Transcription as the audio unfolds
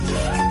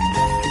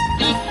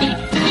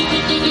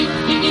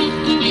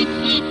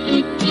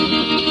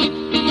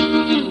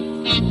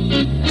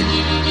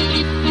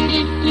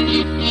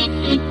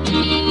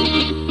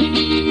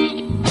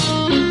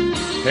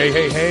Hey,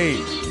 hey, hey.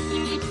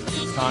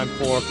 It's time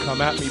for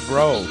Come At Me,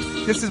 Bro.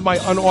 This is my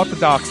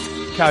unorthodox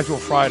Casual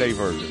Friday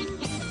version.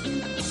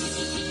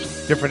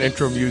 Different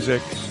intro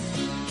music.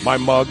 My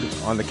mug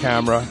on the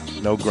camera.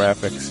 No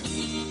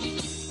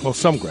graphics. Well,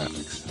 some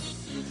graphics.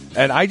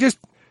 And I just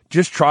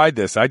tried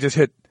this. I just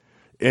hit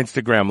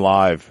Instagram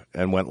Live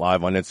and went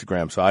live on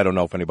Instagram. So I don't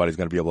know if anybody's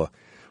going to be able to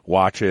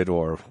watch it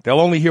or they'll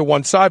only hear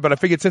one side. But I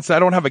figured since I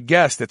don't have a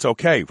guest, it's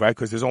okay, right?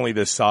 Because there's only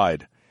this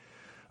side.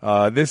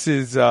 This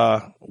is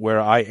where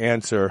I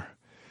answer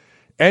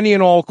any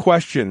and all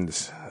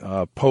questions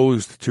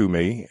posed to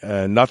me.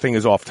 Nothing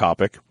is off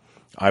topic.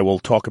 I will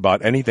talk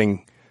about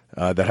anything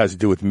that has to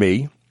do with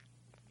me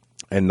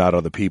and not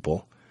other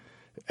people.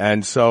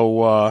 And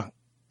so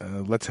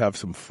let's have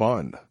some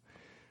fun.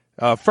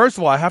 First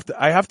of all, I have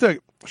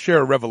to share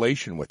a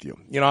revelation with you.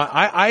 You know,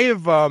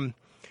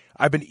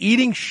 I've been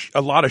eating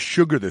a lot of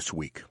sugar this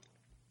week.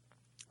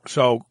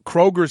 So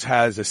Kroger's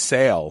has a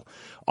sale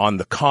on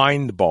the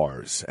Kind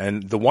bars,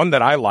 and the one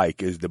that I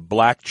like is the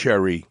black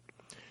cherry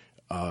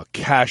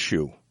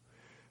cashew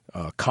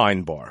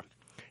Kind bar,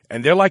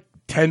 and they're like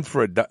 10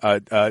 for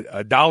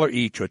a dollar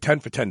each, or 10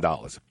 for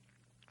 $10.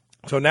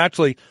 So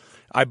naturally,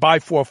 I buy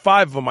 4 or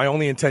 5 of them. I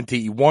only intend to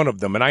eat one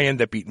of them, and I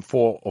end up eating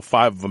 4 or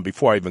 5 of them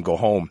before I even go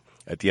home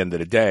at the end of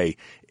the day.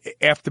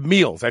 After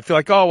meals, I feel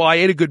like, oh, well, I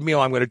ate a good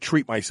meal. I'm going to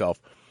treat myself.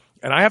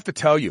 And I have to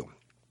tell you,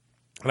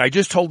 and I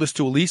just told this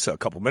to Elisa a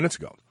couple minutes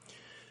ago,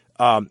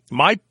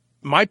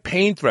 my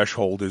pain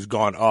threshold has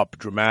gone up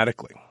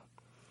dramatically.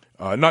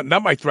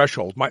 Not my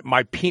threshold,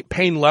 my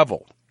pain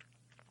level.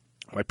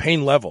 My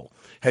pain level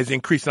has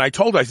increased. And I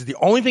told her, I said, the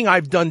only thing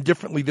I've done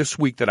differently this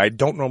week that I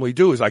don't normally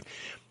do is like,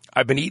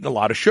 I've been eating a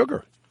lot of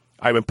sugar.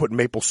 I've been putting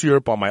maple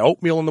syrup on my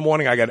oatmeal in the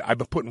morning. I've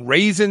been putting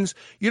raisins.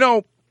 You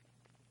know,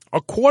 a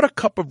quarter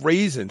cup of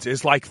raisins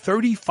is like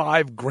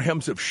 35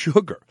 grams of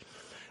sugar.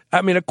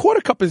 I mean, a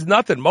quarter cup is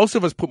nothing. Most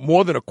of us put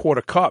more than a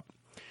quarter cup.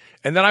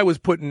 And then I was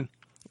putting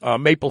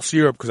maple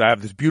syrup because I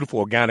have this beautiful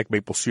organic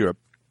maple syrup.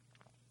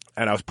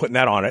 And I was putting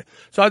that on it.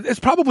 So it's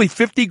probably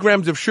 50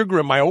 grams of sugar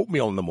in my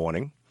oatmeal in the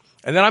morning.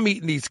 And then I'm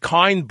eating these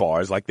Kind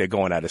bars like they're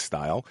going out of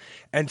style.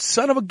 And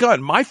son of a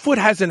gun, my foot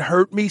hasn't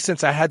hurt me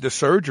since I had the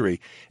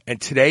surgery. And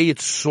today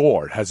it's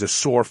sore. It has a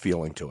sore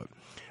feeling to it.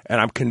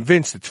 And I'm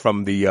convinced it's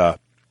from the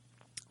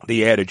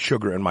added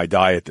sugar in my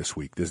diet this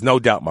week. There's no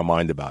doubt in my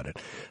mind about it.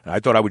 And I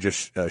thought I would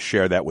just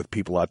share that with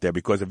people out there,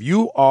 because if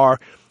you are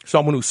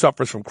someone who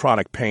suffers from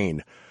chronic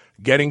pain,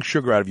 getting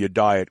sugar out of your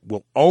diet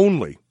will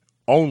only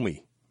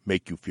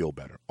make you feel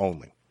better.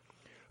 Only.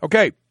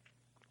 Okay.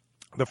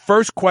 The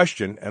first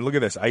question, and look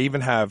at this, I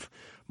even have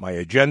my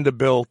agenda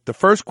built. The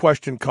first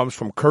question comes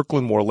from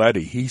Kirkland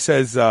Morletti. He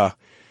says,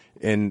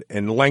 in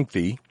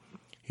lengthy,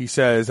 he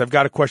says, I've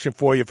got a question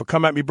for you. For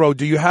Come At Me, Bro,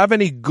 do you have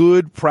any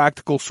good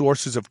practical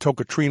sources of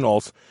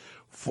tocotrienols,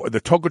 for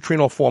the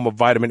tocotrienol form of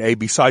vitamin A,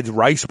 besides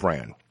Rice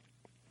Bran?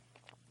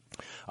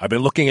 I've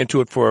been looking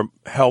into it for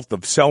health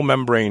of cell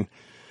membrane,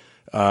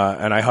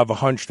 and I have a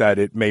hunch that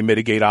it may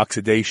mitigate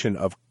oxidation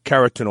of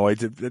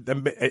carotenoids.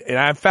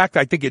 And in fact,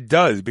 I think it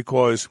does,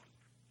 because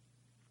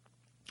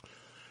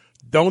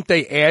don't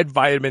they add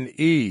vitamin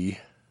E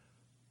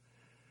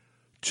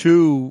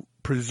to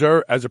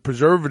preserve as a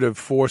preservative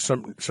for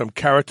some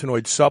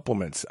carotenoid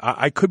supplements?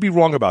 I could be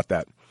wrong about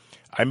that.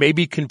 I may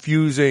be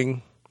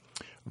confusing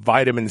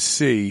vitamin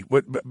C,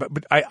 but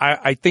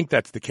I think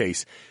that's the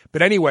case.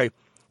 But anyway,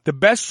 the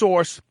best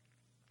source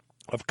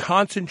of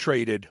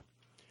concentrated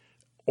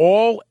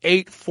all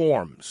 8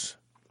 forms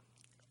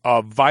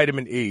of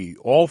vitamin E,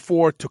 all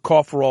 4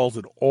 tocopherols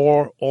and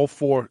all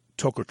 4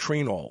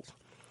 tocotrienols,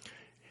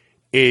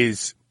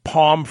 is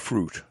palm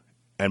fruit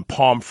and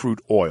palm fruit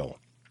oil.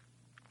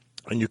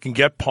 And you can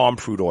get palm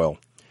fruit oil.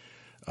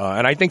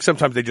 And I think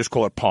sometimes they just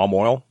call it palm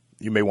oil.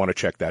 You may want to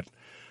check that.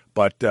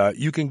 But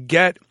you can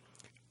get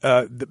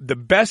the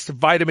best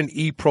vitamin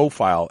E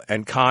profile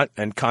and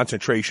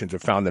concentrations are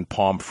found in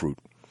palm fruit.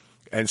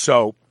 And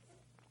so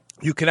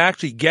you can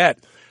actually get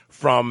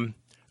from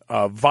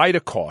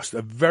Vitacost,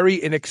 a very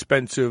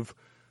inexpensive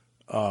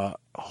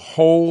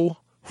whole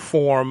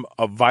form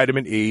of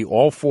vitamin E,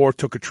 all 4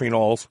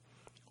 tocotrienols,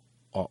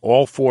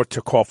 all 4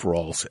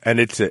 tocopherols, and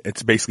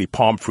it's basically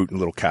palm fruit in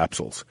little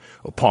capsules,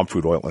 or palm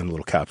fruit oil in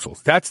little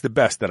capsules. That's the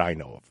best that I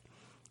know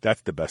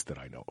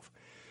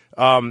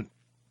of.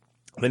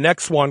 The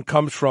next one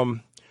comes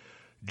from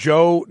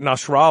Joe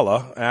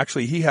Nasrallah.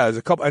 Actually, he has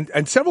a couple,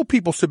 and several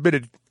people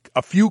submitted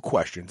a few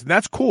questions, and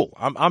that's cool.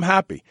 I'm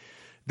happy.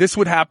 This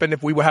would happen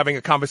if we were having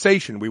a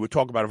conversation. We would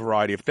talk about a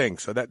variety of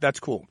things, so that's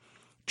cool.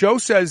 Joe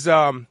says,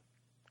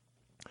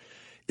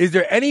 is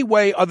there any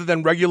way other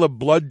than regular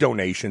blood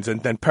donations,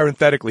 and then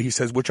parenthetically he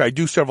says, which I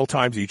do several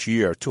times each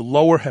year, to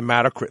lower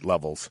hematocrit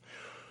levels?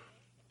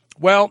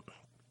 Well,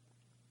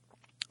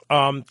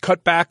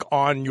 cut back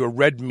on your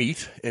red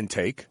meat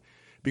intake,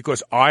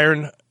 because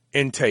iron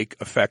intake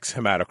affects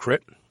hematocrit.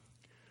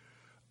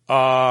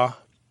 That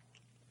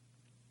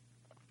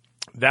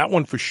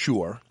one for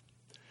sure.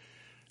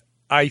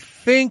 I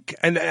think,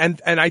 and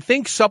I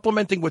think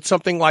supplementing with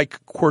something like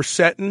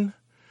quercetin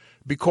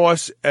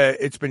because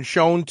it's been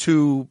shown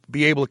to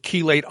be able to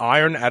chelate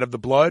iron out of the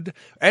blood.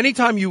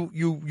 Anytime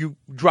you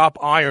drop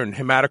iron,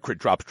 hematocrit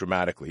drops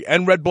dramatically,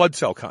 and red blood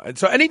cell count.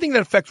 So anything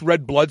that affects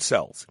red blood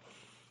cells,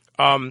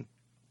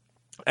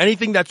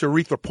 anything that's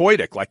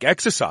erythropoietic, like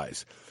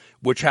exercise,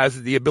 which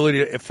has the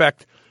ability to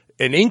affect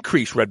and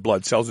increase red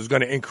blood cells, is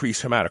going to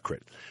increase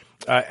hematocrit.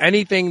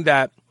 Anything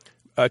that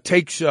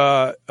takes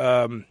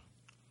I'm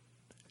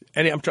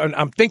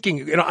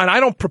thinking, and I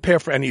don't prepare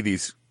for any of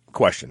these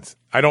questions.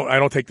 I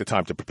don't take the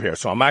time to prepare,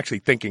 so I'm actually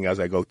thinking as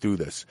I go through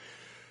this.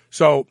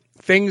 So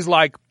things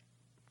like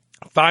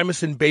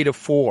thymosin beta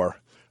 4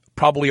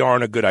 probably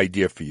aren't a good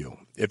idea for you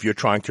if you're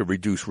trying to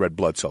reduce red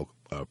blood cell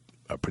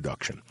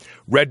production.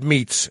 Red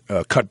meats,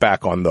 cut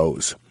back on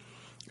those.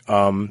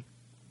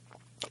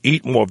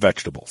 Eat more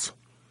vegetables.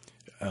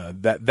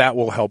 That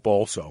will help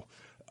also.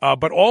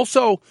 But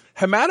also,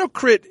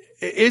 hematocrit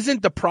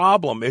isn't the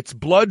problem. It's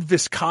blood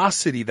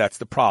viscosity that's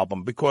the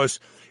problem, because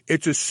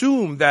it's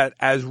assumed that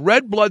as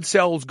red blood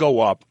cells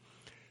go up,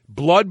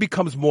 blood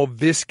becomes more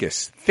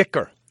viscous,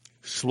 thicker,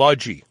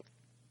 sludgy,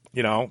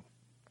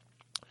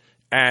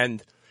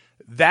 and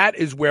that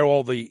is where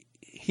all the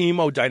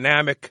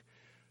hemodynamic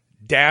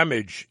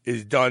damage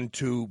is done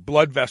to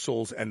blood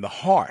vessels and the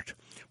heart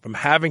from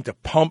having to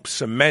pump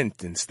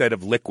cement instead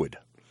of liquid.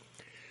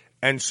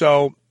 And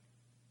so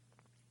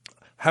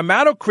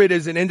hematocrit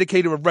is an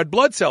indicator of red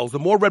blood cells. The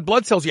more red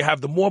blood cells you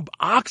have, the more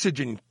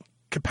oxygen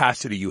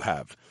capacity you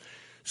have.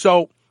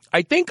 So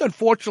I think,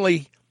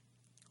 unfortunately,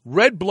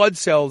 red blood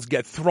cells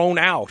get thrown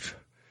out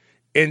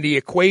in the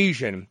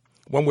equation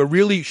when we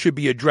really should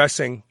be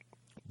addressing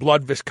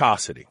blood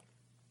viscosity.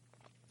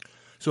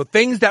 So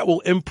things that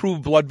will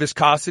improve blood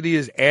viscosity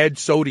is add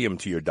sodium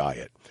to your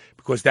diet,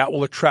 because that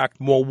will attract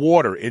more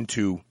water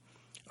into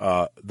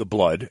the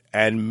blood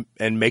and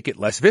make it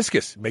less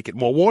viscous, make it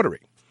more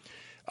watery.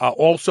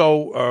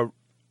 Also,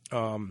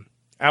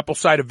 apple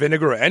cider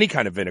vinegar or any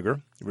kind of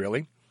vinegar,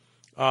 really.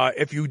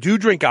 If you do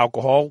drink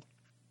alcohol,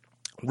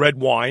 red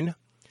wine,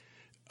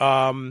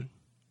 and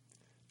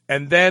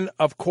then,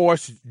 of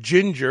course,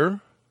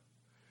 ginger,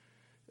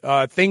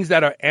 things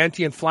that are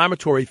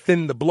anti-inflammatory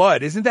thin the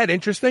blood. Isn't that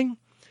interesting?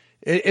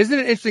 Isn't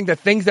it interesting that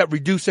things that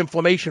reduce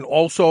inflammation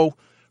also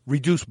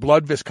reduce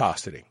blood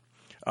viscosity?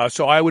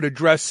 So I would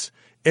address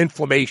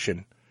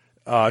inflammation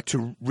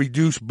to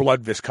reduce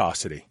blood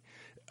viscosity,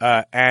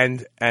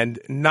 and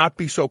not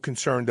be so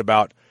concerned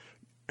about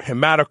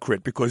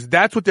hematocrit, because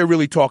that's what they're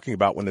really talking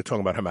about when they're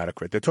talking about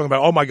hematocrit. They're talking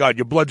about, oh my God,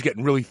 your blood's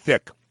getting really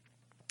thick.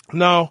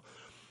 No,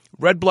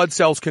 red blood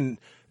cells can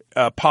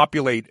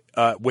populate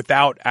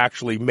without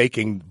actually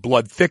making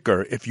blood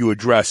thicker if you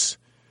address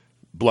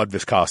blood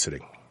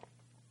viscosity.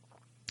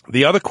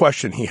 The other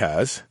question he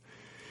has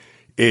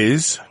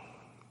is,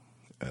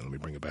 and let me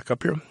bring it back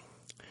up here,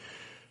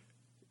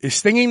 is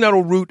stinging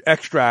nettle root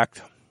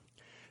extract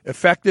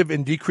effective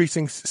in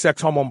decreasing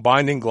sex hormone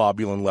binding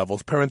globulin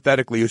levels,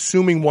 parenthetically,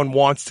 assuming one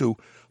wants to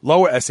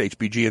lower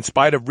SHBG in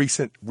spite of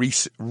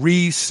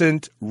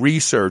recent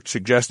research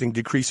suggesting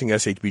decreasing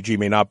SHBG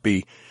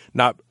may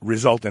not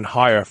result in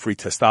higher free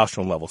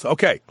testosterone levels.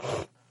 Okay.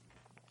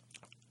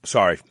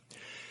 Sorry.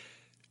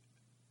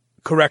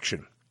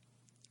 Correction.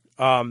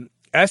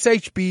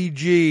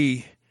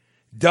 SHBG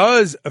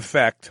does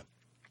affect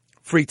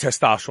free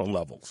testosterone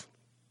levels.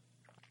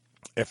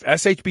 If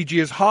SHBG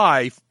is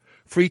high,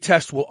 free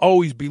test will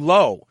always be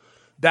low.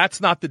 That's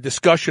not the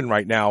discussion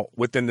right now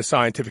within the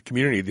scientific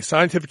community. The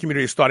scientific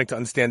community is starting to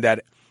understand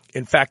that,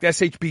 in fact,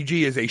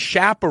 SHBG is a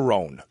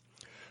chaperone,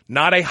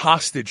 not a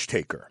hostage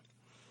taker.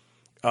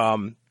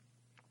 SHBG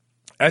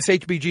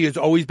has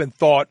always been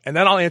thought, and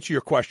then I'll answer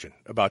your question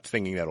about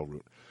stinging nettle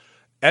root.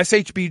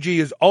 SHBG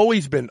has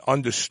always been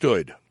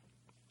understood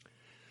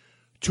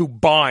to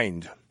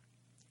bind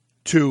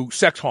to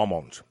sex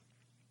hormones.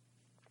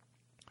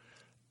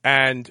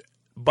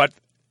 But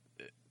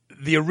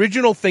the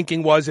original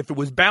thinking was if it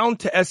was bound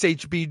to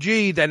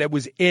SHBG, then it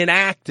was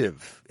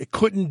inactive. It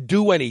couldn't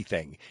do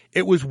anything.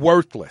 It was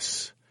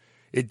worthless.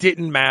 It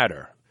didn't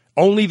matter.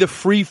 Only the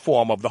free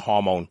form of the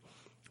hormone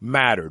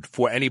mattered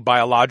for any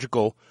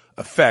biological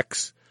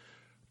effects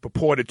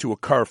purported to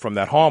occur from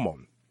that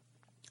hormone.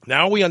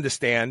 Now we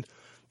understand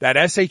that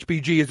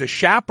SHBG is a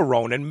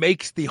chaperone and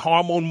makes the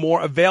hormone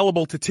more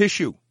available to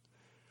tissue.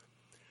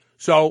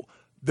 So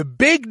the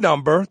big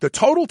number, the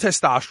total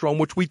testosterone,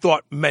 which we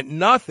thought meant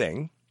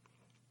nothing,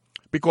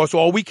 because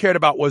all we cared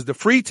about was the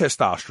free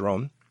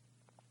testosterone,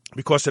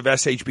 because of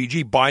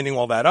SHBG binding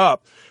all that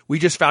up, we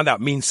just found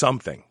out means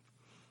something.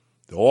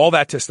 All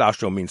that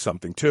testosterone means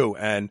something too,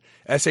 and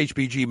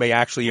SHBG may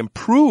actually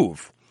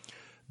improve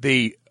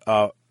the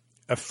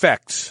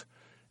effects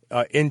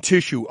in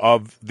tissue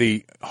of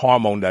the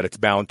hormone that it's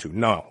bound to.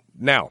 No.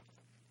 Now,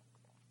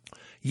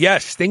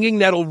 yes, stinging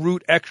nettle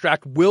root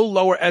extract will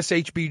lower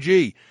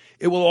SHBG.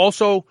 It will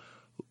also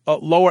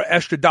lower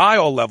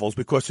estradiol levels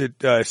because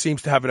it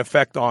seems to have an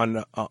effect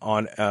on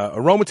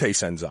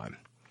aromatase enzyme.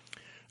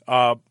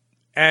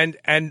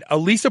 And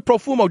Elisa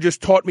Profumo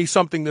just taught me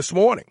something this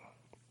morning.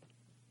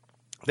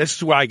 This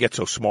is why I get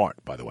so smart,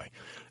 by the way.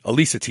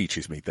 Elisa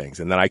teaches me things,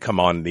 and then I come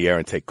on the air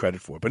and take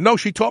credit for it. But no,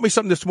 she taught me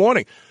something this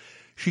morning.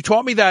 She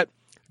taught me that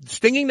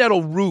stinging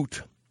nettle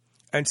root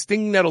and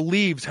stinging nettle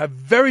leaves have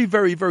very,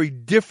 very, very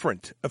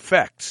different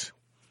effects.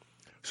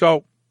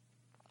 So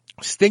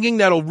stinging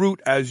nettle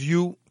root, as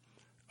you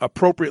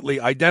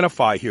appropriately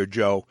identify here,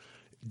 Joe,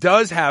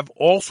 does have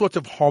all sorts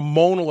of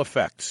hormonal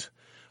effects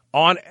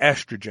on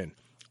estrogen,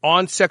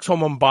 on sex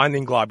hormone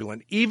binding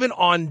globulin, even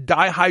on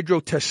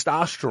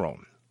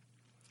dihydrotestosterone.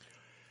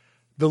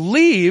 The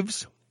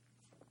leaves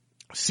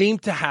seem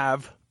to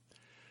have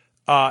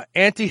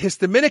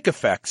antihistaminic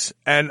effects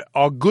and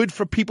are good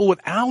for people with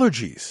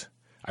allergies.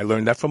 I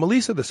learned that from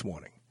Elisa this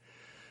morning.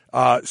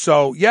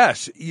 So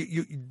yes,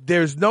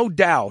 there's no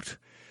doubt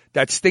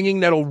that stinging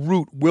nettle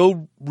root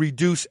will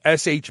reduce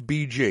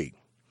SHBG.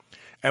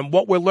 And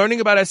what we're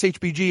learning about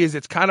SHBG is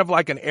it's kind of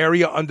like an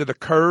area under the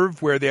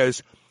curve where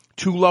there's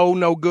too low,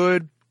 no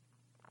good.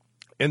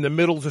 In the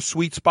middle is a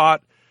sweet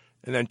spot,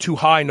 and then too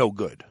high, no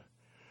good.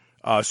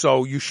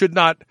 So you should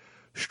not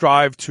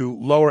strive to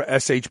lower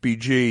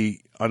SHBG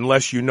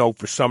unless you know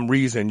for some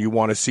reason you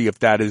want to see if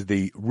that is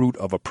the root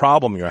of a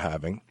problem you're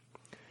having.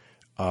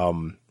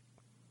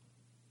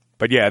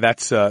 But yeah,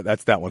 that's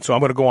that one. So I'm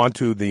going to go on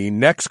to the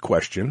next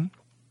question.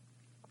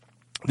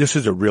 This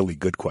is a really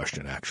good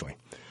question, actually.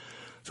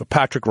 So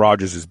Patrick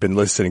Rogers has been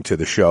listening to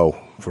the show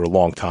for a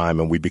long time,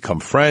 and we become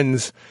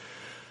friends.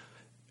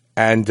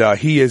 And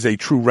he is a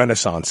true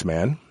Renaissance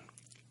man,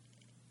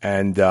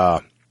 and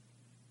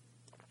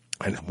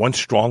one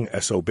strong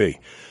SOB.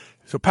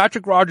 So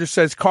Patrick Rogers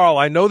says, Carl,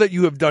 I know that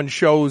you have done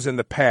shows in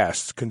the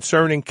past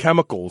concerning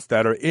chemicals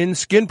that are in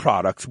skin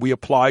products we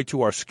apply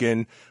to our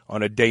skin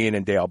on a day in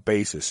and day out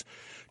basis.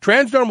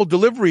 Transdermal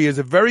delivery is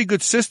a very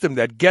good system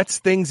that gets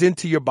things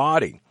into your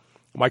body.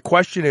 My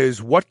question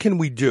is, what can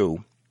we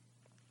do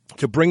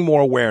to bring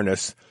more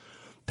awareness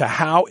to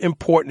how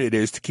important it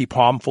is to keep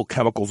harmful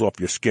chemicals off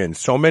your skin?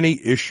 So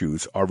many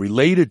issues are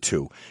related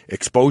to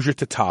exposure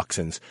to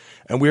toxins,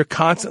 and we are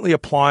constantly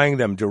applying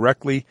them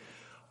directly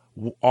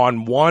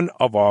on one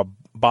of our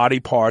body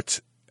parts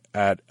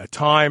at a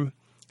time,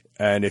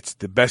 and it's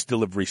the best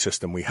delivery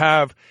system we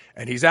have.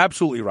 And he's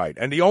absolutely right.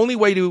 And the only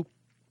way to,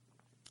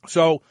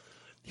 so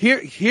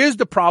here's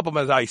the problem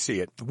as I see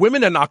it.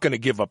 Women are not going to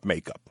give up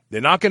makeup. They're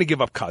not going to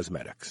give up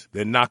cosmetics.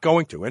 They're not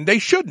going to, and they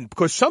shouldn't,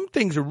 because some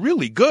things are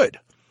really good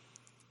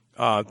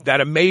that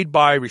are made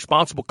by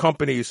responsible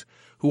companies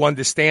who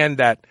understand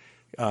that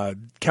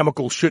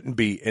chemicals shouldn't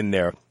be in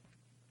their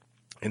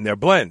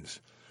blends.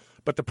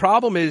 But the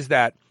problem is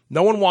that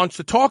no one wants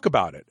to talk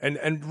about it.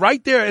 And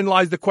right therein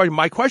lies the question.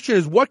 My question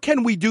is, what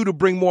can we do to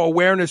bring more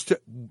awareness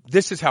to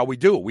this? Is how we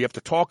do it. We have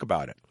to talk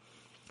about it.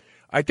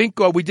 I think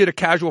we did a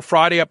Casual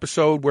Friday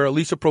episode where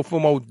Elisa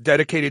Profumo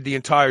dedicated the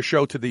entire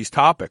show to these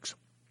topics.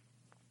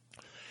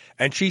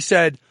 And she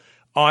said,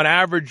 on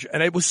average,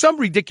 and it was some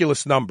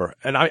ridiculous number,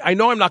 and I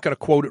know I'm not going to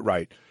quote it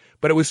right,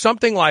 but it was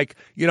something like,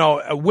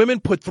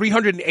 women put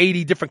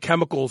 380 different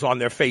chemicals on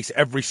their face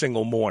every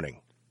single morning.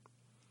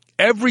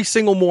 Every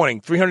single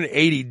morning,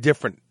 380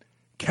 different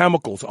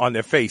chemicals on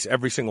their face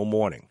every single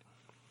morning.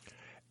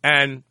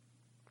 And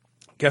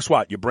guess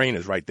what? Your brain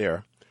is right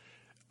there.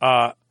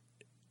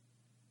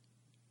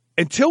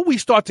 Until we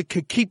start to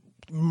keep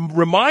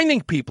reminding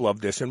people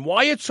of this and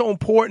why it's so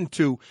important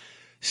to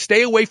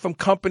stay away from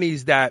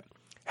companies that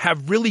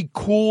have really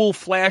cool,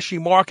 flashy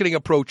marketing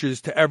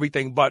approaches to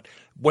everything. But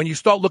when you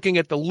start looking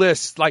at the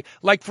lists, like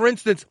for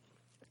instance,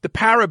 the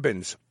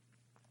parabens,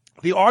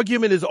 the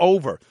argument is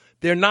over.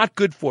 They're not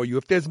good for you.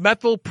 If there's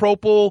methyl,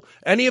 propyl,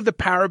 any of the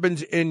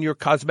parabens in your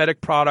cosmetic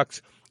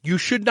products, you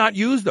should not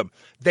use them.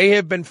 They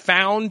have been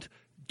found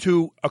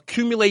to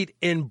accumulate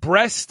in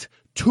breast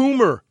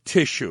tumor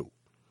tissue.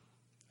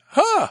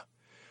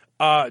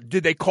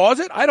 Did they cause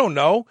it? I don't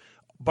know.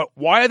 But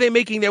why are they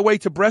making their way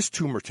to breast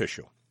tumor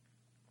tissue?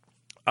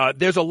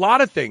 There's a lot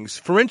of things.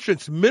 For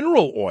instance,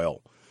 mineral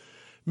oil.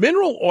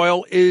 Mineral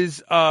oil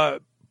is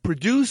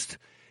produced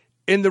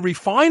in the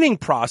refining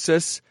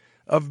process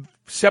of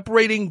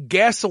separating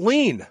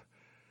gasoline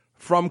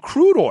from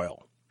crude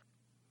oil.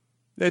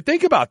 Now,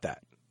 think about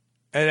that.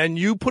 And then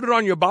you put it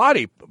on your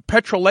body,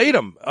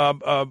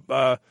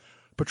 petrolatum,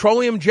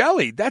 petroleum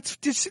jelly. That's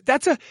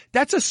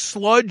a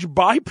sludge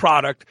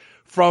byproduct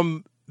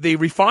from the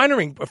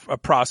refining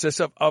process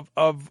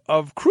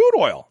of crude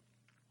oil.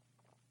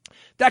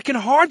 That can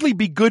hardly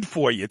be good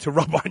for you to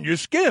rub on your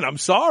skin. I'm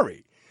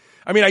sorry.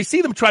 I mean, I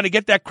see them trying to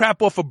get that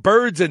crap off of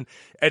birds and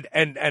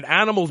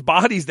animals'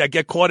 bodies that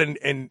get caught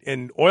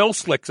in oil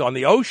slicks on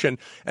the ocean,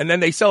 and then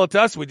they sell it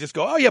to us. We just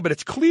go, oh yeah, but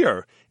it's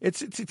clear.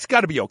 It's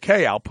got to be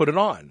okay. I'll put it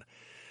on.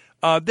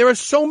 There are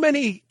so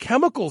many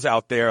chemicals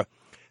out there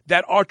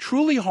that are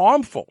truly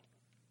harmful.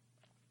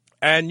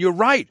 And you're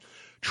right.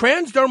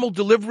 Transdermal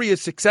delivery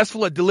is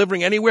successful at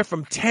delivering anywhere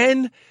from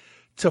 10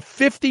 to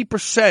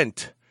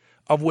 50%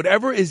 of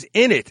whatever is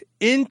in it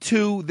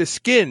into the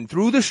skin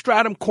through the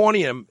stratum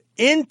corneum,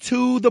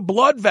 into the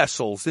blood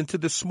vessels, into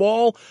the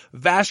small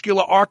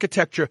vascular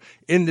architecture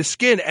in the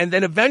skin, and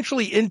then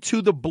eventually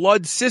into the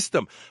blood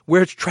system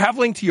where it's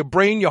traveling to your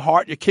brain, your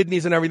heart, your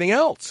kidneys, and everything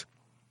else.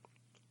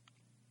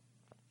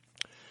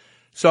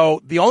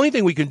 So the only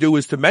thing we can do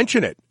is to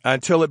mention it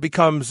until it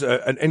becomes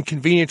an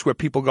inconvenience where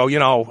people go,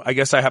 I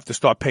guess I have to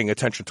start paying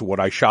attention to what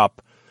I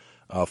shop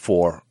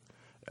for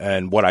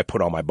and what I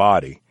put on my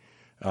body,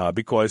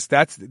 because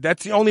that's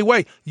the only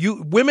way.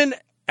 Women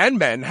and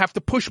men have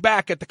to push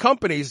back at the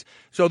companies.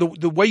 So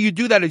the way you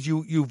do that is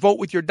you vote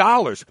with your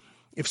dollars.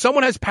 If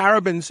someone has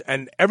parabens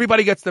and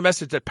everybody gets the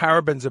message that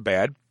parabens are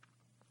bad,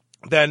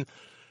 then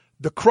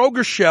the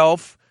Kroger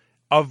shelf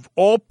of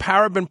all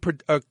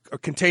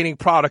paraben-containing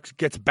products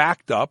gets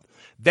backed up.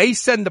 They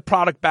send the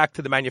product back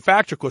to the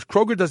manufacturer because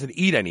Kroger doesn't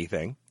eat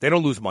anything. They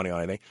don't lose money on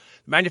anything.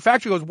 The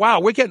manufacturer goes,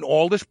 wow, we're getting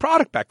all this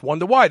product back.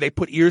 Wonder why. They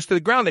put ears to the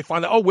ground. They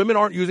find that, women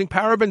aren't using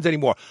parabens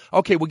anymore.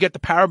 Okay, we'll get the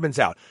parabens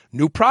out.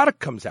 New product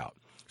comes out.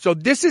 So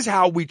this is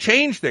how we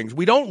change things.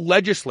 We don't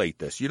legislate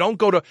this. You don't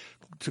go to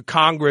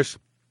Congress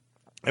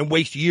and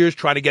waste years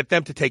trying to get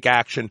them to take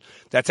action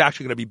that's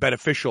actually going to be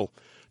beneficial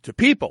to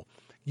people.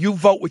 You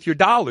vote with your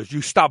dollars.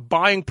 You stop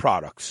buying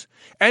products.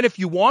 And if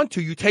you want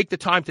to, you take the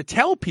time to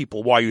tell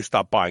people why you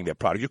stop buying their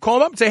product. You call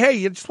them up and say,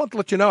 hey, I just want to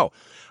let you know,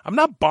 I'm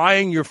not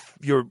buying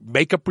your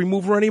makeup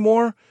remover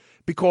anymore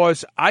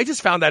because I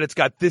just found out it's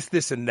got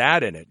this, and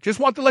that in it. Just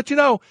want to let you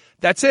know.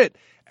 That's it.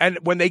 And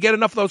when they get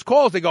enough of those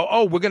calls, they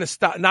go, we're going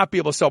to not be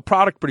able to sell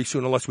product pretty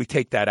soon unless we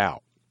take that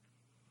out.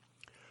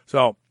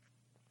 So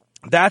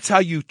that's how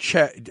you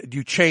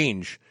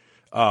change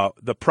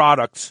the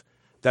products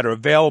that are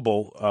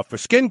available for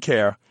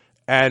skincare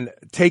and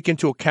take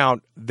into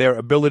account their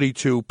ability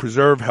to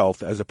preserve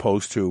health as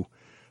opposed to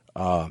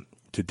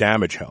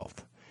damage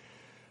health.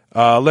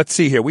 Let's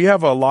see here. We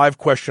have a live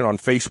question on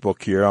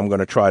Facebook here I'm going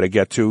to try to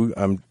get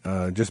to.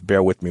 Just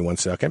bear with me 1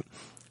 second.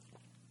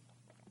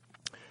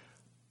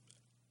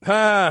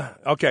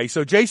 Okay,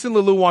 so Jason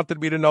Lalou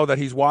wanted me to know that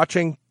he's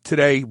watching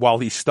today while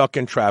he's stuck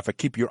in traffic.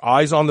 Keep your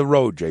eyes on the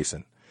road,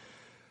 Jason.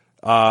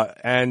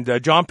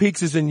 And John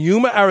Peaks is in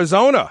Yuma,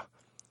 Arizona.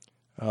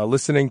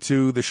 Listening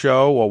to the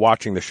show, or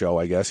watching the show,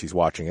 I guess. He's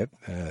watching it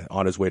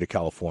on his way to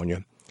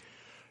California.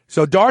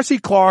 So Darcy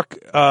Clark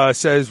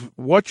says,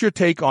 what's your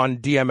take on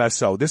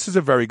DMSO? This is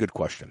a very good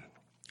question.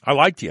 I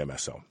like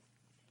DMSO.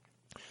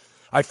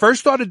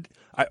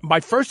 My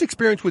first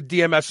experience with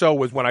DMSO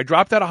was when I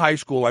dropped out of high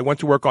school. I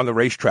went to work on the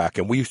racetrack,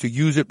 and we used to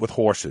use it with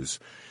horses.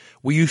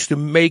 We used to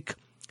make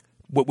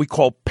what we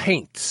call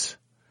paints.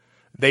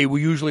 They were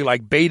usually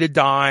like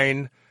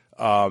betadine,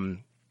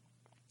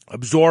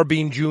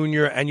 Absorbine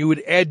Junior, and you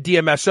would add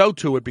DMSO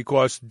to it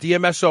because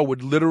DMSO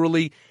would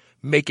literally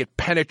make it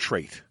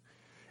penetrate.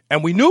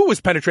 And we knew it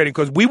was penetrating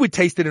because we would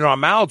taste it in our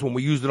mouths when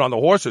we used it on the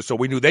horses, so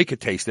we knew they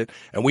could taste it,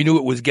 and we knew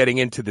it was getting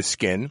into the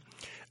skin.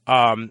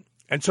 And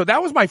so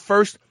that was my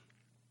first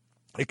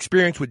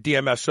experience with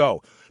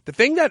DMSO. The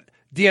thing that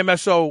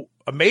DMSO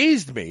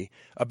amazed me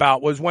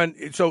about was when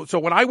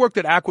I worked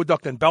at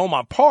Aqueduct in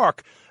Belmont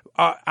Park,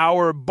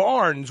 our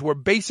barns were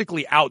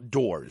basically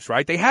outdoors,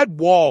 right? They had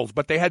walls,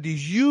 but they had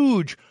these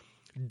huge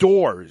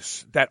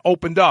doors that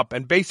opened up,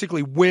 and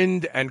basically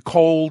wind and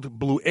cold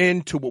blew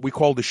into what we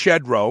called the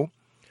shed row.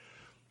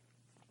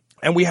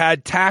 And we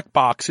had tack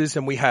boxes,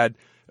 and we had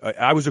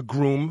I was a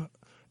groom,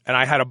 and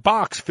I had a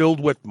box filled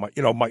with my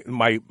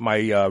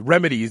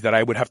remedies that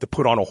I would have to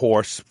put on a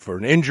horse for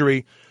an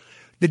injury.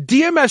 The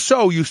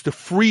DMSO used to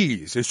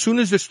freeze as soon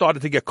as it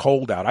started to get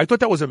cold out. I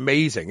thought that was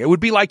amazing. It would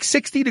be like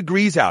 60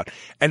 degrees out,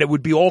 and it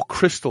would be all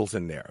crystals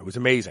in there. It was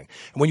amazing.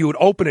 And when you would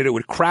open it, it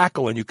would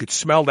crackle, and you could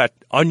smell that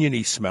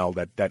oniony smell,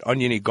 that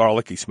oniony,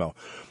 garlicky smell.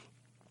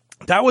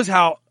 That was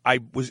how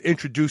I was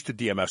introduced to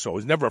DMSO. I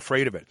was never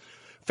afraid of it.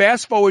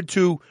 Fast forward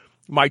to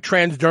my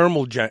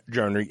transdermal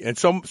journey, and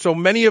so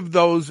many of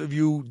those of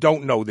you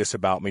don't know this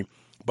about me,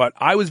 but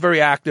I was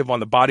very active on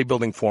the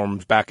bodybuilding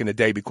forums back in the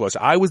day because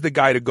I was the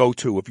guy to go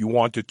to if you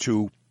wanted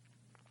to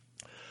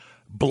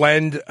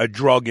blend a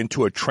drug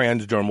into a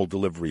transdermal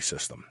delivery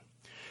system.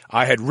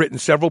 I had written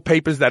several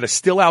papers that are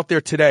still out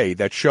there today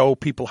that show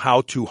people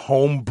how to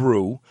home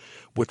brew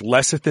with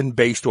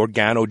lecithin-based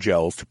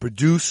organogels to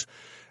produce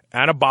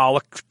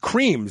anabolic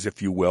creams,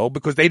 if you will,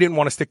 because they didn't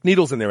want to stick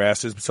needles in their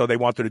asses, so they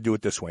wanted to do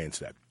it this way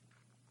instead.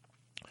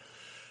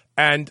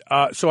 And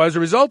so as a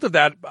result of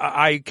that,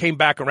 I came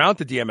back around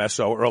to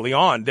DMSO early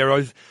on.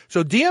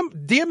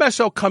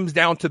 DMSO comes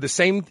down to the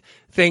same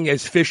thing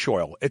as fish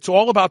oil. It's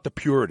all about the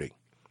purity.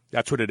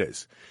 That's what it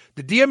is.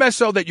 The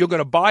DMSO that you're going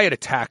to buy at a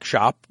tack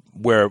shop,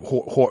 where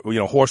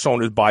horse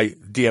owners buy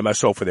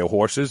DMSO for their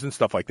horses and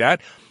stuff like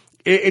that,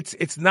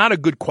 it's not a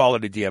good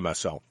quality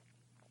DMSO,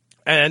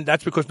 and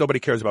that's because nobody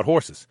cares about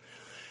horses.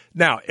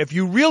 Now, if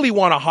you really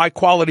want a high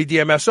quality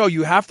DMSO,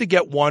 you have to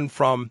get one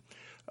from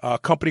a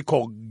company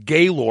called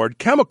Gaylord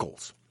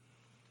Chemicals.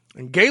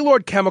 And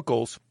Gaylord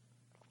Chemicals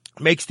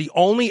makes the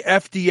only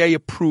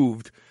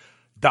FDA-approved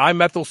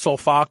dimethyl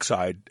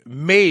sulfoxide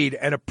made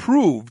and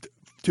approved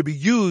to be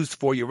used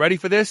for, you ready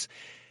for this,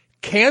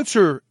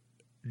 cancer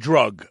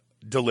drug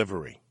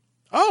delivery.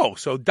 Oh,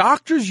 so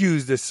doctors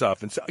use this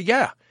stuff. And so,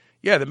 yeah,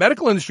 the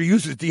medical industry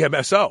uses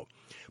DMSO.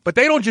 But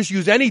they don't just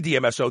use any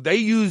DMSO. They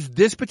use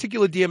this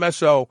particular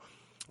DMSO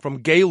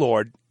from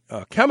Gaylord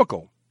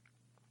Chemical.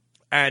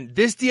 And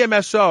this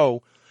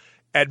DMSO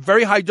at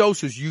very high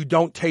doses, you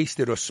don't taste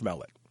it or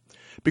smell it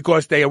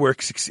because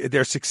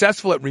they're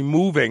successful at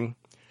removing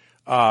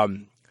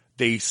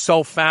the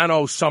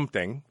sulfano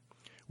something,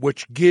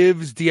 which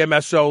gives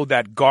DMSO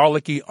that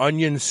garlicky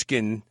onion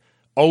skin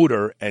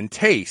odor and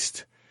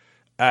taste.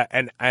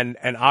 And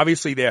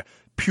obviously their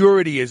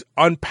purity is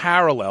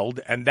unparalleled,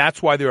 and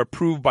that's why they're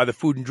approved by the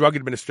Food and Drug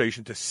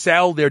Administration to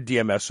sell their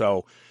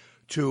DMSO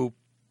to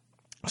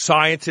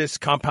scientists,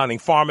 compounding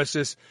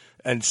pharmacists,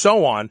 and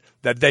so on,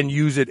 that then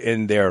use it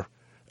in their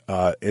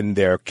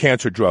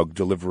cancer drug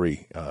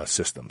delivery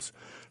systems.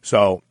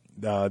 So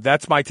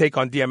that's my take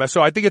on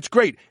DMSO. I think it's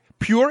great.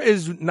 Pure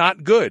is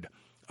not good.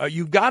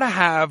 You've got to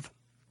have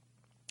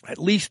at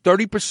least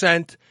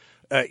 30%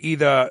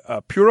 either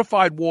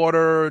purified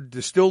water,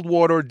 distilled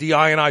water,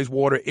 deionized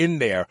water in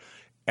there,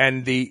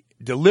 and the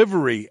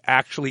delivery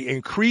actually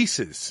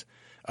increases.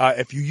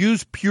 If you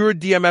use pure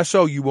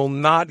DMSO, you will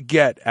not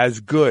get as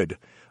good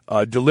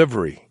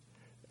delivery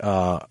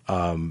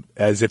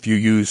as if you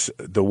use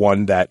the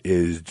one that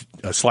is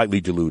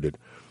slightly diluted.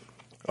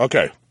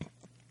 Okay.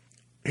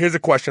 Here's a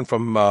question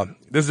from,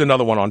 this is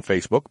another one on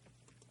Facebook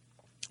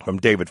from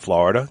David,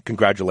 Florida.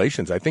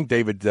 Congratulations. I think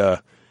David, oh,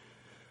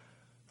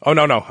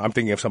 no, I'm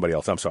thinking of somebody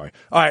else. I'm sorry.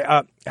 All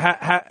right.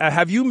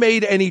 Have you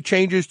made any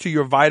changes to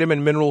your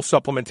vitamin mineral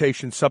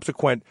supplementation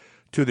subsequent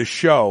to the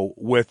show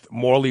with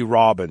Morley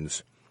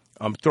Robbins?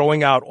 I'm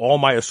throwing out all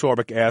my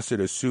ascorbic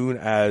acid as soon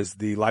as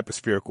the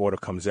lipospheric order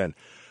comes in.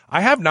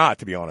 I have not,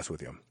 to be honest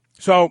with you.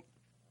 So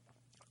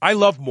I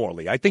love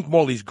Morley. I think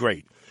Morley's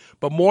great.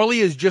 But Morley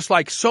is just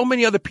like so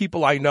many other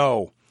people I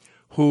know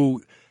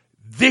who,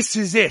 this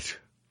is it.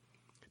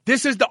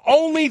 This is the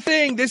only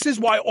thing. This is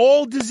why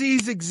all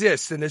disease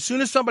exists. And as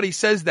soon as somebody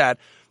says that,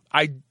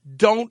 I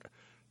don't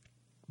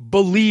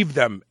believe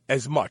them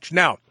as much.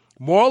 Now,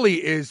 Morley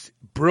is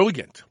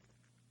brilliant,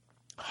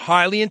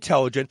 highly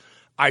intelligent.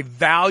 I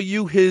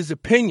value his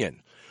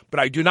opinion, but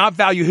I do not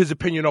value his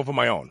opinion over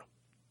my own.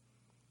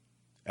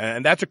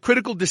 And that's a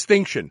critical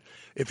distinction.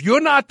 If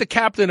you're not the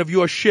captain of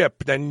your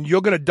ship, then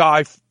you're going to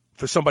die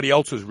for somebody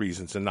else's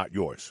reasons and not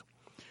yours.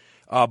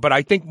 But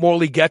I think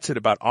Morley gets it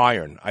about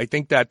iron. I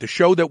think that the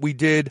show that we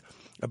did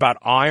about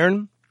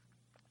iron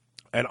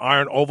and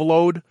iron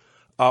overload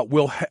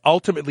will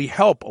ultimately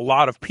help a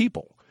lot of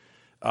people.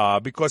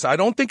 Because I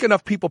don't think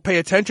enough people pay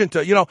attention to,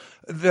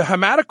 the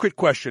hematocrit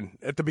question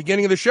at the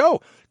beginning of the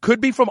show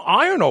could be from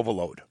iron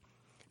overload.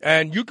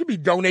 And you could be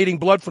donating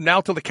blood from now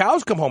till the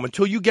cows come home.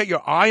 Until you get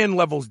your iron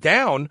levels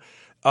down,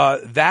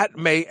 that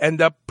may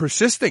end up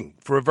persisting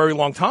for a very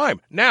long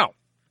time. Now,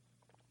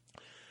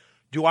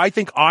 do I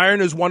think iron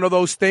is one of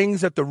those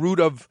things at the root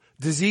of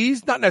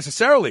disease? Not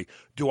necessarily.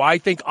 Do I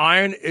think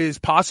iron is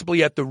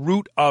possibly at the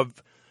root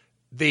of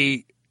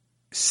the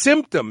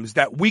symptoms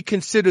that we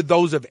consider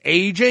those of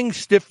aging,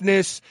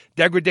 stiffness,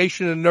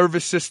 degradation in the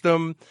nervous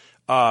system,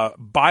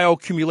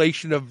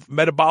 bioaccumulation of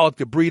metabolic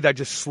debris that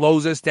just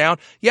slows us down?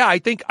 Yeah, I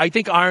think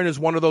iron is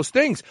one of those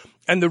things.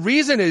 And the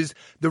reason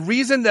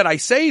that I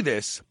say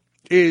this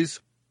is,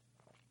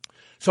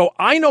 so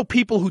I know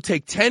people who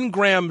take 10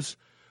 grams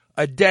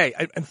a day.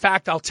 In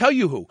fact, I'll tell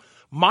you who.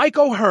 Mike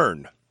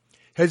O'Hearn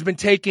has been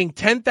taking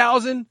 10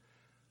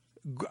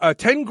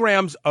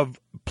 grams of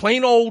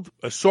plain old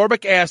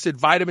ascorbic acid,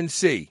 vitamin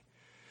C,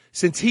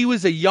 since he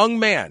was a young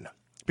man,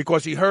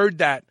 because he heard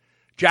that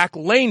Jack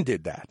LaLanne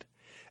did that.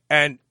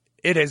 And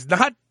it has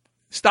not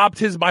stopped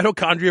his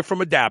mitochondria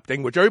from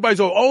adapting, which everybody's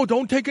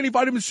don't take any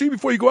vitamin C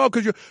before you go out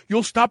because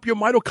you'll stop your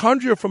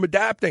mitochondria from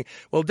adapting.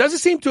 Well, it doesn't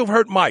seem to have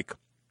hurt Mike.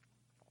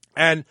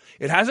 And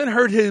it hasn't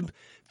hurt him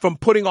from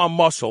putting on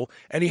muscle.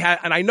 And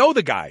and I know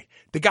the guy.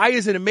 The guy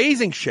is in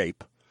amazing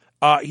shape.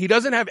 He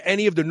doesn't have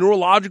any of the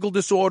neurological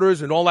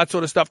disorders and all that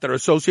sort of stuff that are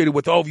associated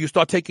with, if you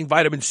start taking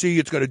vitamin C,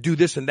 it's going to do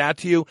this and that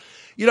to you.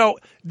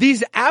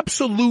 These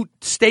absolute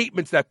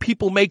statements that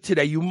people make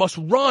today, you must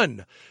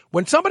run.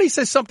 When somebody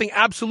says something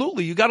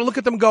absolutely, you got to look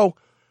at them and go,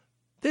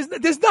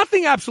 there's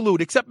nothing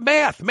absolute except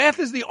math. Math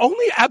is the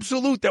only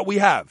absolute that we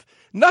have.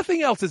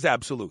 Nothing else is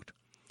absolute.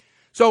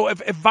 So if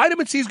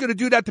vitamin C is going to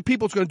do that to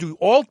people, it's going to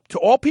do to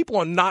all people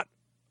or not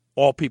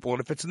all people. And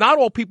if it's not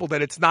all people,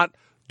 then it's not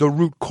the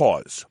root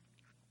cause.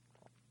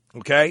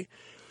 Okay?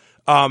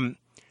 I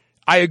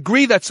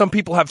agree that some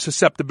people have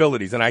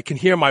susceptibilities, and I can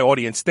hear my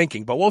audience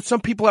thinking, but some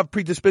people have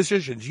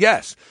predispositions.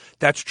 Yes,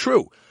 that's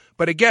true.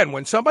 But again,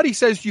 when somebody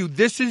says to you,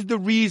 this is the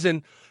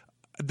reason,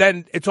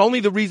 then it's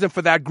only the reason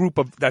for that group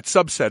of that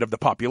subset of the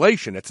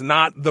population. It's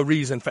not the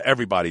reason for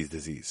everybody's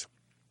disease.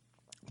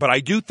 But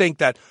I do think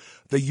that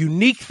the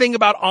unique thing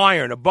about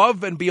iron,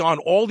 above and beyond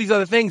all these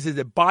other things, is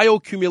it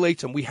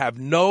bioaccumulates, and we have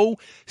no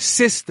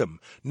system,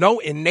 no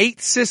innate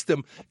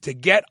system to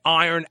get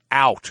iron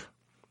out.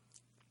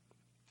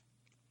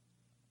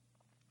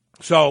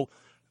 So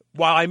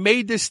while I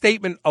made this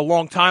statement a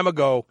long time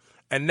ago,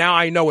 and now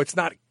I know it's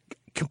not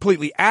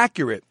completely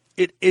accurate,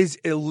 it is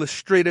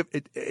illustrative.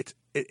 It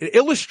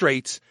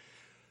illustrates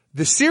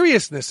the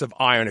seriousness of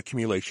iron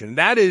accumulation. And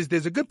that is,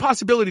 there's a good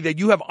possibility that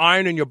you have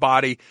iron in your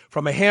body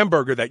from a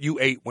hamburger that you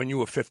ate when you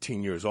were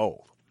 15 years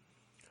old.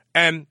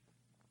 And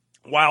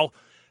while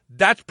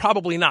that's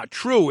probably not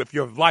true if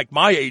you're like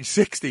my age,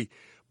 60,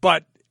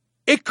 but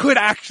it could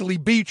actually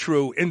be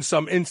true in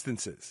some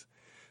instances.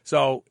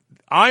 So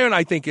iron,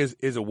 I think, is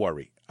a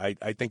worry.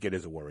 I think it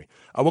is a worry.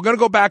 We're going to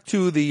go back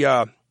to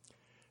the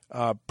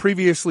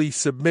previously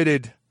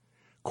submitted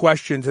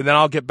questions, and then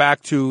I'll get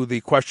back to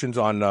the questions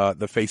on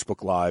the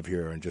Facebook Live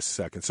here in just a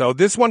second. So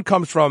this one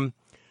comes from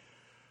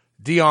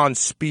Dion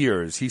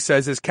Spears. He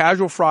says, is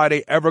Casual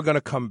Friday ever going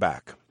to come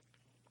back?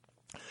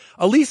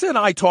 Elisa and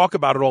I talk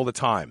about it all the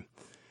time.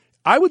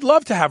 I would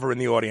love to have her in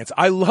the audience.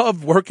 I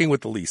love working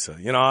with Elisa.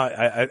 You know,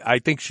 I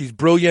think she's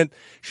brilliant.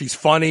 She's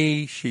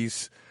funny.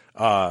 She's,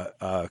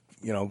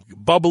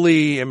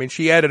 bubbly. I mean,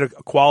 she added a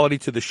quality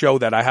to the show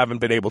that I haven't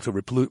been able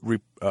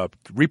to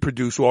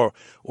reproduce or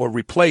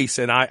replace,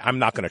 and I'm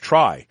not going to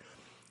try.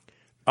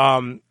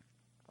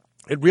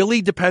 It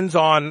really depends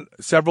on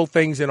several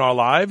things in our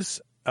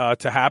lives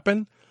to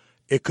happen.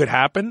 It could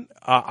happen.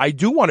 I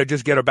do want to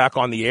just get her back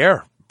on the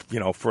air,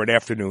 for an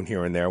afternoon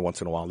here and there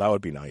once in a while. That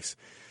would be nice.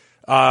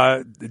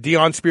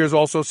 Dion Spears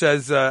also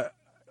says a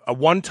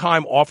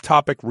one-time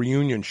off-topic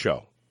reunion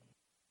show.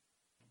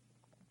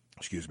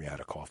 Excuse me, I had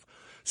a cough.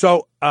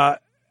 So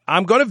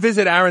I'm going to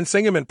visit Aaron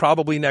Singerman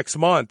probably next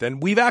month,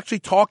 and we've actually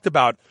talked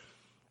about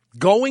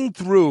going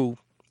through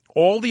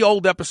all the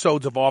old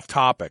episodes of Off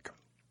Topic,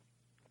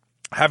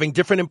 having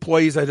different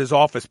employees at his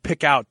office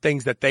pick out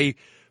things that they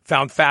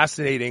found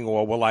fascinating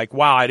or were like,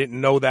 wow, I didn't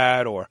know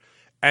that,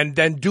 and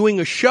then doing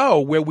a show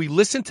where we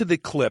listen to the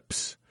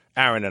clips,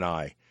 Aaron and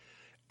I,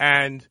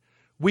 and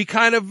we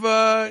kind of,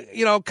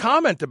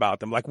 comment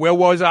about them. Like, where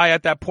was I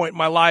at that point in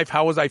my life?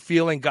 How was I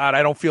feeling? God,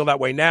 I don't feel that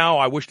way now.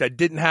 I wish that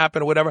didn't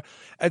happen or whatever.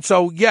 And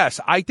so, yes,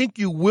 I think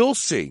you will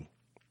see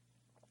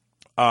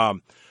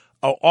an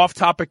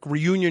off-topic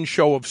reunion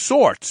show of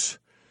sorts.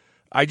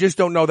 I just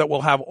don't know that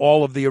we'll have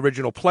all of the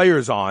original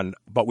players on,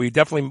 but we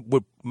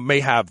definitely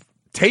may have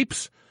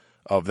tapes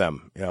of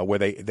them, where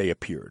they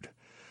appeared.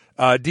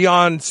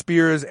 Dion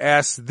Spears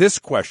asks this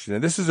question,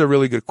 and this is a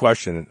really good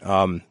question.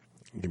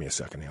 Give me a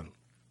second here.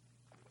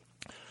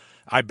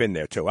 I've been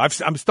there too.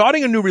 I'm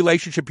starting a new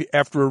relationship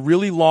after a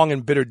really long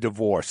and bitter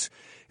divorce.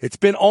 It's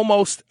been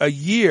almost a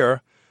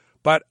year,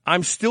 but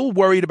I'm still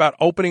worried about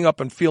opening up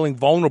and feeling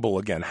vulnerable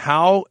again.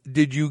 How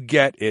did you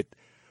get it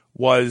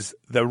was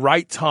the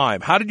right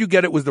time? How did you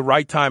get it was the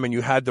right time and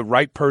you had the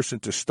right person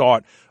to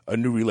start a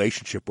new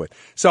relationship with?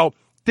 So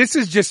this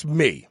is just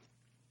me.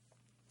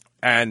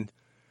 And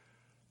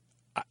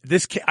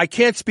I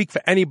can't speak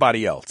for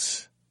anybody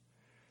else.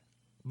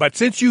 But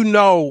since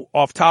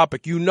off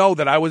topic,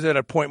 that I was at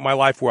a point in my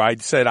life where I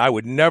said I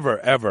would never,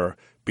 ever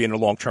be in a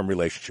long-term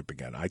relationship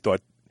again. I thought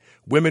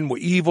women were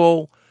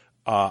evil.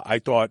 I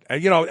thought,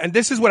 and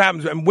this is what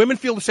happens. And women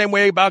feel the same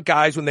way about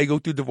guys when they go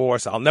through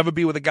divorce. I'll never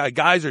be with a guy.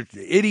 Guys are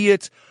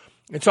idiots.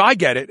 And so I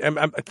get it. And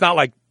it's not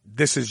like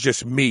this is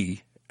just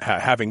me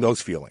having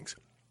those feelings.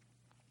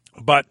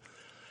 But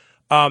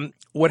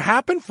what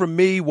happened for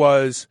me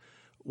was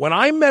when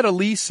I met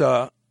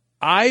Elisa,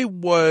 I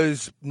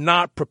was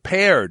not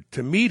prepared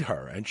to meet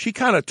her, and she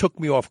kind of took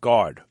me off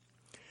guard.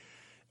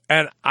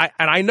 And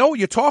I know what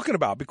you're talking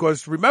about,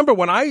 because remember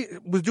when I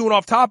was doing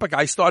Off Topic,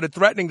 I started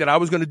threatening that I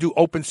was going to do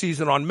open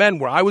season on men,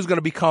 where I was going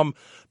to become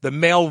the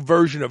male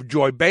version of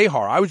Joy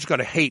Behar. I was going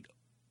to hate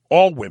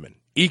all women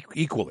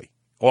equally,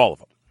 all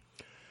of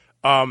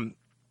them.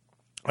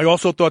 I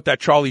also thought that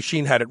Charlie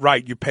Sheen had it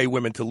right. You pay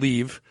women to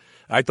leave.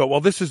 I thought,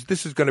 well, this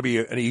is going to be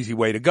an easy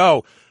way to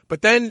go.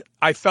 But then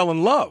I fell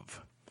in love.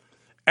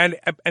 And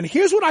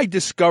here's what I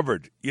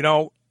discovered,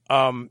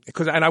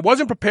 because I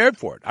wasn't prepared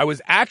for it. I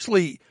was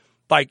actually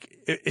like,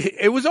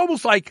 it was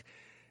almost like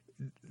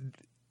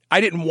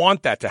I didn't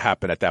want that to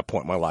happen at that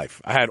point in my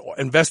life. I had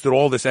invested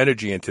all this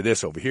energy into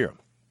this over here.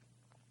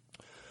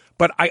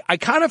 But I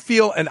kind of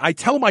feel, and I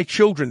tell my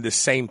children this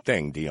same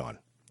thing, Dion,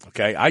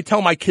 okay? I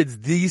tell my kids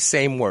these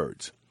same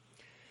words,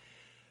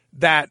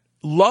 that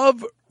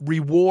love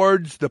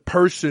rewards the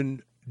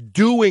person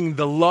doing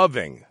the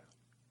loving,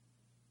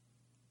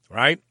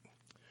 right?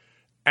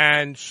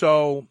 And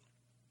so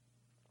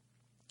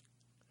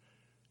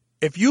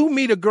if you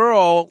meet a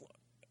girl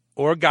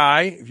or a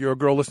guy, if you're a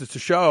girl listens to the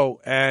show,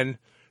 and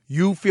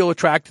you feel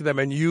attracted to them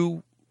and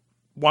you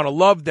want to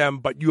love them,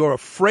 but you're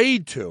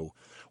afraid to,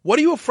 what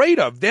are you afraid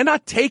of? They're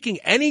not taking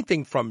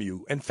anything from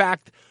you. In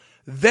fact,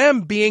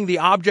 them being the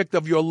object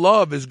of your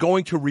love is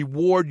going to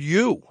reward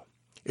you.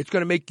 It's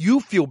going to make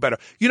you feel better.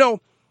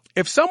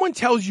 If someone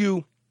tells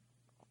you,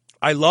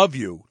 I love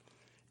you,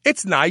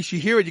 it's nice. You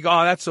hear it, you go,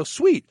 oh, that's so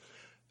sweet.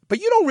 But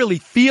you don't really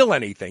feel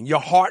anything. Your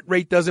heart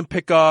rate doesn't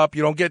pick up.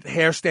 You don't get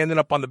hair standing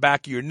up on the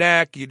back of your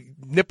neck. Your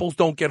nipples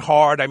don't get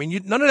hard. I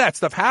mean, none of that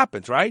stuff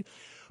happens, right?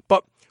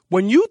 But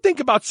when you think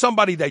about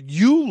somebody that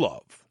you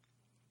love,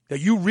 that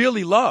you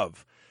really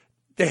love,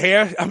 the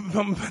hair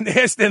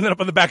standing up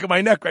on the back of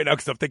my neck right now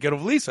because I'm thinking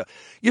of Lisa.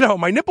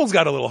 My nipples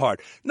got a little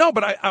hard. No,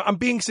 but I'm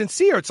being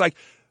sincere. It's like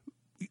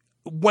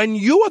when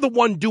you are the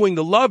one doing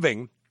the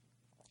loving,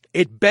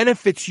 it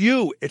benefits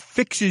you. It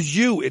fixes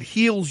you. It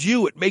heals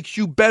you. It makes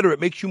you better. It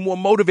makes you more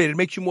motivated. It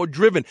makes you more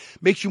driven.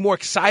 It makes you more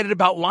excited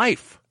about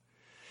life.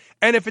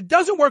 And if it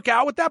doesn't work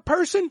out with that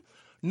person,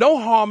 no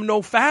harm,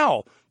 no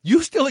foul.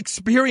 You still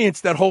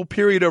experience that whole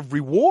period of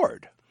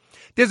reward.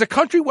 There's a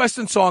country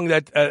western song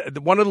that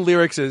one of the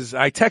lyrics is,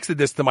 I texted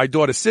this to my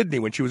daughter Sydney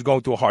when she was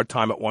going through a hard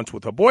time at once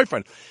with her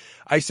boyfriend.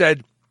 I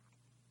said,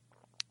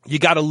 you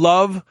got to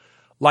love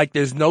like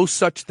there's no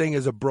such thing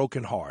as a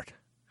broken heart.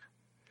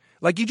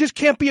 Like you just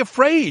can't be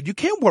afraid. You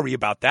can't worry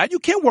about that. You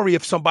can't worry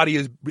if somebody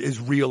is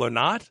real or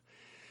not.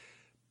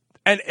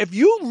 And if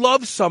you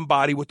love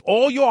somebody with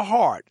all your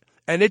heart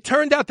and it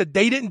turned out that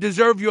they didn't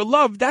deserve your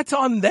love, that's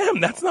on them.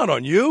 That's not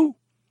on you.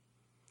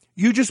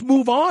 You just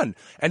move on.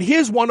 And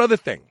here's one other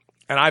thing.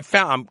 And I'm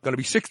going to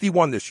be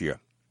 61 this year.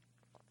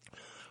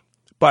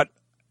 But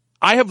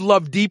I have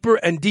loved deeper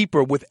and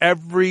deeper with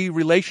every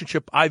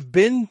relationship I've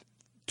been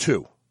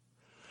to.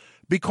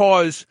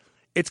 Because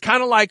it's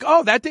kind of like,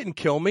 oh, that didn't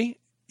kill me.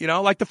 You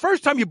know, like the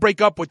first time you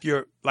break up with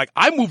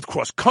I moved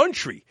cross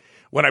country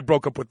when I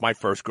broke up with my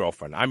first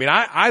girlfriend. I mean,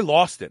 I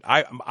lost it.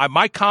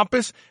 My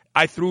compass,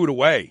 I threw it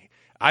away.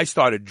 I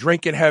started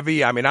drinking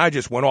heavy. I mean, I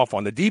just went off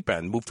on the deep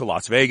end, moved to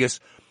Las Vegas.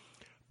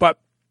 But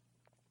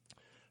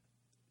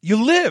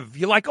you live.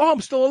 You're like, oh,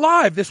 I'm still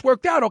alive. This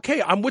worked out.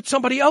 Okay, I'm with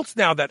somebody else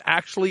now that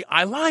actually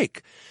I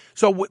like.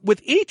 So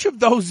with each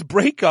of those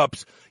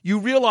breakups, you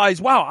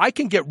realize, wow, I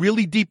can get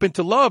really deep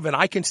into love and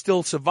I can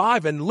still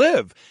survive and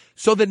live.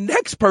 So the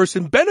next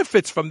person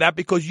benefits from that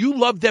because you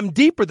love them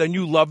deeper than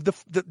you love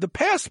the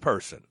past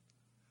person.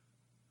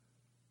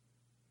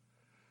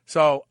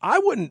 So I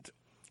wouldn't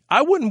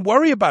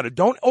worry about it.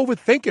 Don't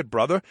overthink it,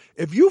 brother.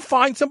 If you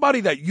find somebody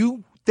that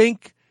you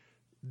think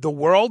the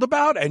world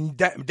about and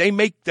they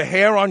make the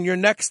hair on your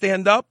neck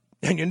stand up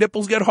and your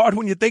nipples get hard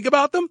when you think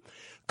about them,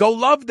 go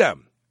love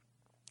them.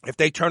 If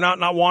they turn out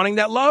not wanting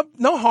that love,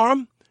 no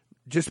harm.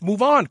 Just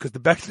move on because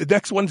the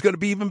next one's going to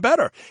be even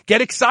better. Get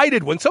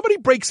excited. When somebody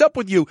breaks up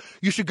with you,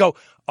 you should go,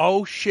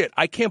 oh, shit,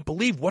 I can't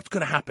believe what's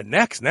going to happen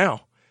next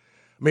now.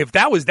 I mean, if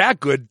that was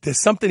that good,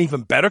 there's something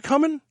even better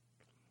coming?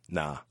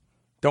 Nah,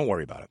 don't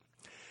worry about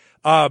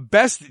it.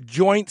 Best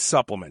joint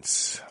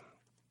supplements.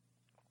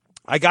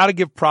 I got to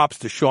give props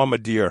to Sean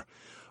Madeir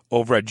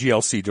over at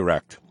GLC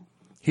Direct.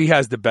 He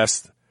has the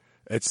best.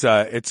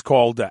 It's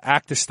called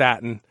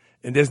Actistatin.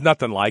 And there's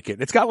nothing like it.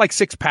 It's got like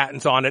 6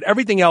 patents on it.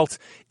 Everything else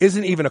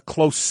isn't even a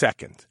close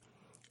second.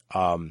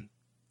 But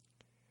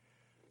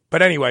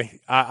anyway,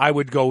 I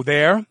would go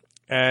there.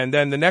 And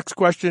then the next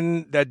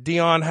question that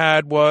Dion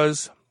had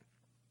was,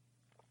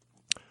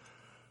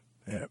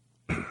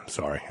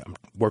 sorry, I'm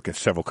working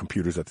several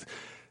computers.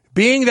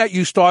 Being that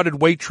you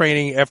started weight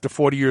training after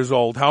 40 years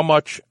old, how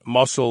much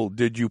muscle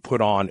did you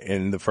put on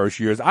in the first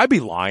years? I'd be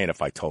lying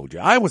if I told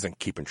you. I wasn't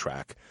keeping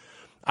track.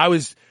 I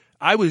was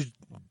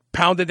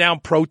pounding down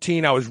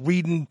protein. I was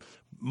reading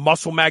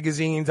muscle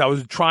magazines. I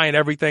was trying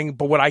everything.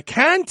 But what I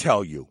can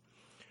tell you,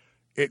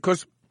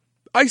 because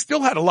I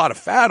still had a lot of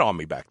fat on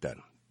me back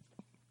then.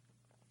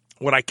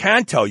 What I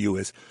can tell you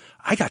is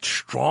I got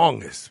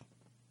strong as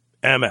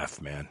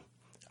MF, man.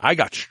 I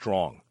got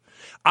strong.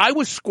 I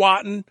was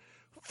squatting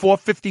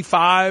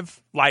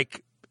 455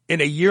 like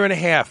in a year and a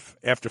half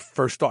after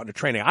first starting the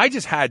training. I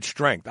just had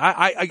strength.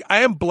 I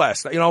am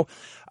blessed. You know,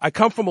 I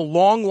come from a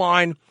long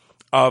line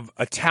of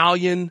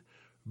Italian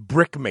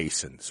brick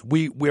masons.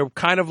 We're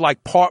kind of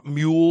like part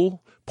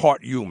mule,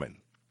 part human.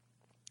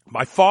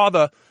 My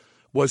father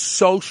was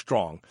so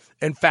strong.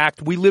 In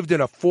fact, we lived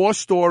in a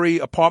 4-story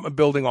apartment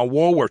building on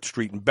Warworth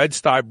Street in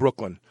Bed-Stuy,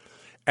 Brooklyn,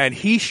 and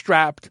he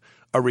strapped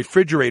a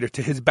refrigerator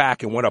to his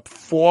back and went up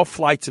 4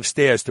 flights of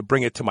stairs to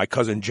bring it to my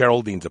cousin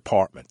Geraldine's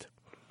apartment.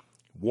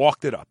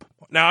 Walked it up.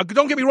 Now,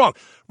 don't get me wrong.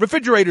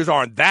 Refrigerators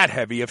aren't that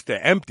heavy if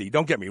they're empty.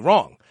 Don't get me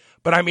wrong.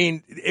 But I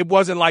mean, it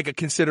wasn't like a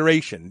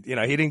consideration. You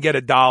know, he didn't get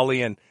a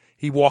dolly and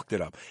he walked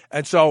it up.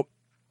 And so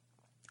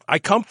I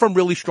come from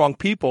really strong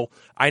people.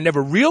 I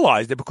never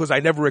realized it because I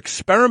never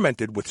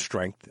experimented with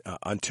strength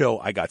until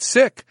I got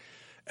sick.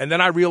 And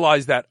then I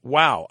realized that,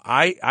 wow,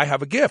 I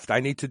have a gift. I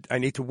need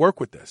to work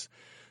with this.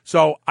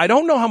 So I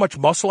don't know how much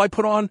muscle I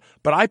put on,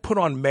 but I put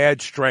on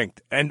mad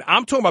strength. And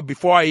I'm talking about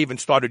before I even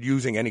started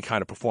using any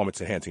kind of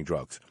performance-enhancing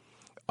drugs.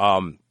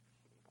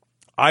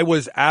 I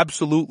was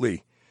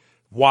absolutely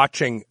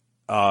watching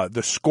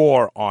the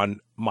score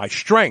on my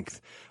strength.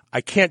 I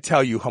can't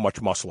tell you how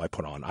much muscle I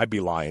put on. I'd be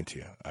lying to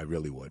you. I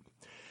really would.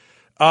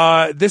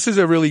 This is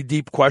a really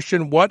deep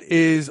question. What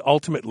is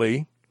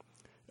ultimately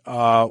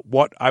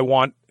what I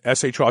want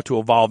SHR to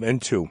evolve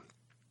into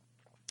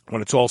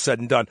when it's all said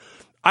and done?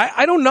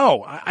 I don't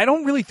know. I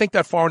don't really think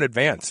that far in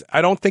advance.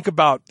 I don't think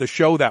about the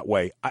show that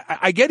way.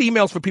 I get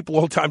emails from people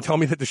all the time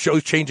telling me that the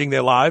show's changing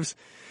their lives.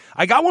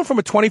 I got one from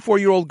a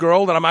 24-year-old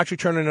girl that I'm actually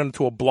turning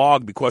into a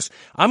blog because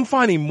I'm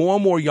finding more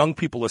and more young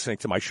people listening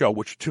to my show,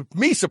 which to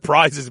me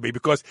surprises me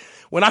because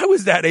when I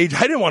was that age,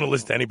 I didn't want to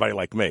listen to anybody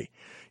like me.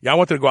 Yeah, I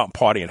wanted to go out and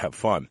party and have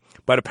fun.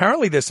 But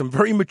apparently there's some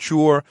very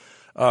mature,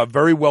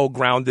 very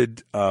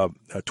well-grounded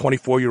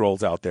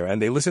 24-year-olds out there,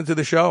 and they listen to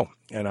the show,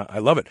 and I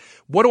love it.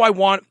 What do I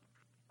want?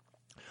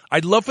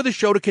 I'd love for the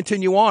show to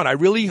continue on. I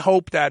really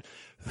hope that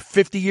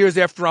 50 years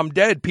after I'm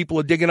dead, people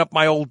are digging up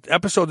my old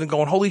episodes and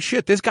going, holy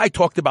shit, this guy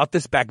talked about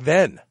this back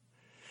then.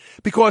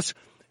 Because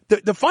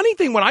the funny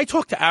thing when I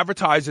talk to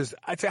advertisers,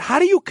 I say, how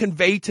do you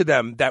convey to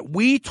them that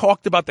we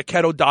talked about the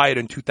keto diet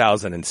in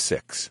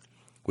 2006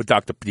 with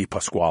Dr. Di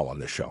Pasquale on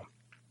this show?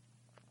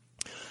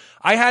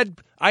 We talked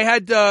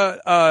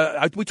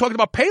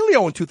about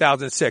paleo in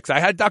 2006. I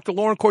had Dr.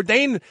 Lauren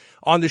Cordain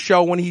on the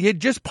show when he had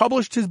just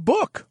published his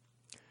book.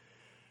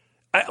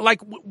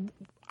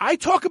 I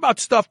talk about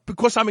stuff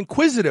because I'm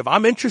inquisitive.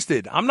 I'm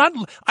interested. I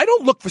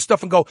don't look for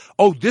stuff and go,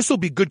 oh, this will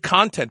be good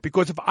content.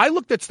 Because if I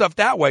looked at stuff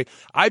that way,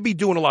 I'd be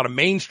doing a lot of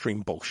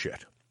mainstream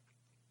bullshit.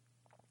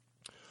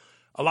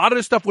 A lot of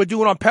the stuff we're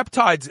doing on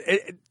peptides,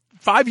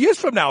 5 years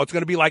from now, it's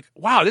going to be like,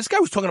 wow, this guy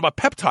was talking about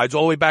peptides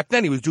all the way back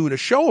then. He was doing a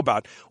show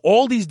about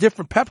all these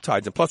different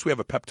peptides. And plus we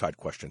have a peptide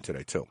question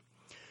today too.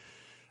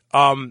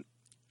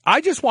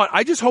 I just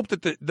hope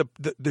that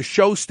the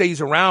show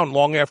stays around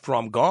long after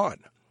I'm gone.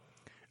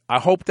 I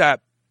hope that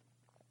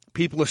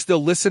people are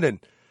still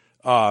listening.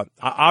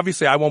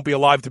 Obviously, I won't be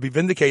alive to be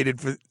vindicated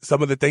for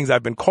some of the things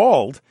I've been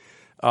called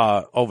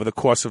over the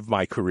course of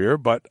my career.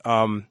 But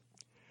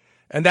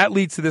and that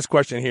leads to this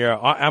question here.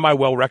 Am I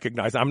well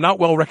recognized? I'm not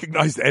well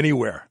recognized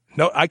anywhere.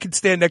 No, I could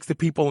stand next to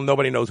people and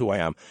nobody knows who I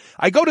am.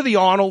 I go to the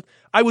Arnold.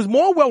 I was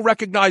more well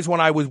recognized when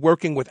I was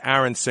working with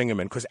Aaron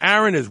Singerman because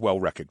Aaron is well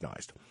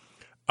recognized.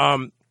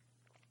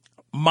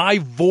 My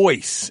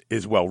voice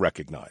is well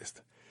recognized.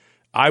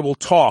 I will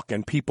talk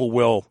and people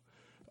will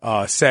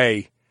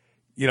say,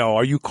 you know,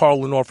 are you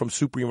Carl Lanore from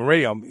Superhuman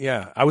Radio?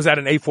 Yeah. I was at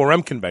an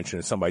A4M convention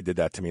and somebody did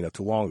that to me not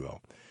too long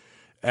ago.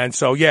 And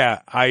so,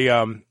 yeah,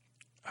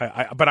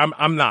 but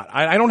I'm not.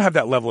 I don't have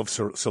that level of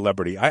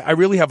celebrity. I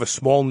really have a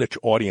small niche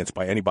audience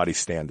by anybody's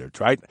standards,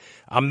 right?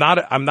 I'm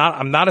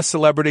not a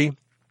celebrity,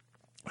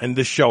 and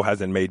this show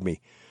hasn't made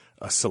me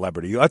a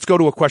celebrity. Let's go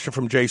to a question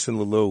from Jason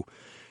Lalou.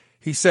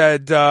 He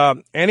said,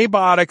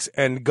 antibiotics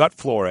and gut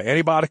flora.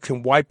 Antibiotics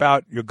can wipe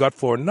out your gut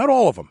flora. Not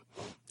all of them.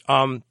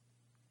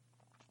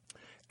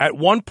 At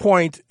one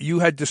point, you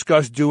had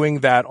discussed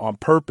doing that on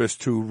purpose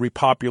to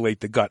repopulate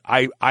the gut.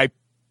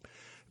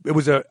 It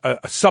was a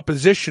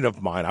supposition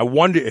of mine. I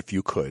wondered if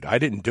you could. I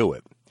didn't do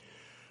it.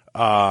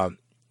 At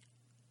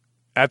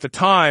the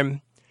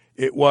time,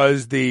 it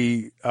was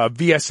the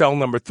VSL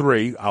number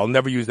 3. I'll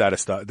never use that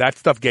as stuff. That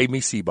stuff gave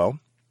me SIBO.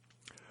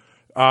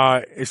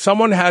 If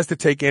someone has to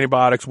take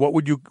antibiotics, what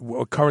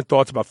current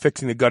thoughts about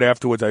fixing the gut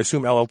afterwards? I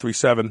assume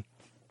LL37.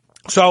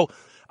 So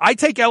I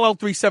take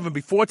LL37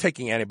 before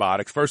taking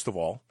antibiotics, first of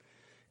all.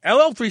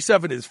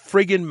 LL37 is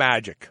friggin'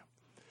 magic.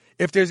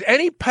 If there's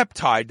any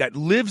peptide that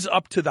lives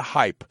up to the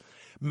hype,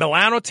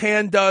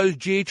 melanotan does,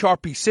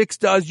 GHRP6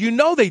 does, you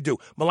know they do.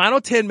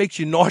 Melanotan makes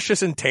you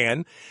nauseous and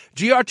tan.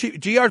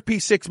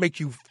 GRP6 makes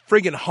you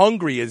friggin'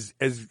 hungry as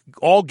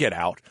all get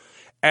out.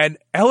 And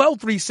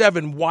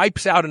LL37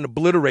 wipes out and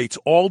obliterates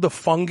all the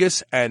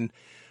fungus and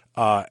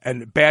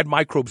bad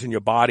microbes in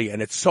your body.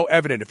 And it's so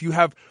evident. If you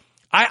have,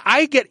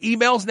 I get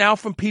emails now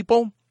from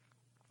people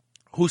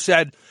who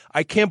said,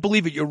 I can't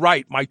believe it. You're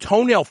right. My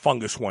toenail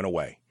fungus went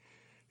away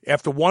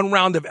after one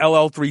round of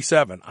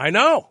LL37. I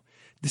know.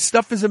 This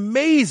stuff is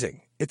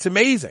amazing. It's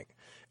amazing.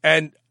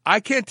 And I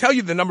can't tell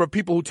you the number of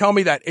people who tell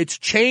me that it's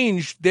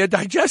changed their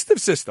digestive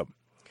system.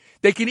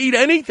 They can eat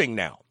anything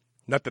now.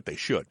 Not that they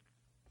should.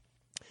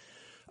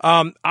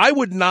 I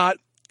would not.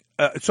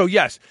 So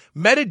yes,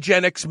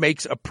 Metagenics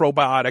makes a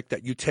probiotic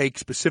that you take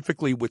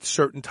specifically with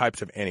certain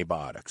types of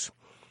antibiotics.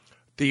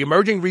 The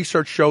emerging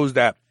research shows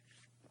that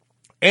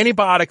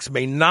antibiotics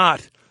may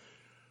not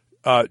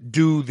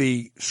do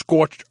the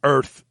scorched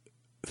earth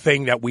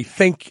thing that we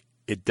think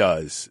it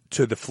does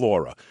to the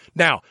flora.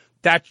 Now,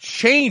 that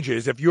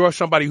changes if you're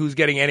somebody who's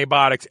getting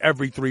antibiotics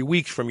every 3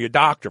 weeks from your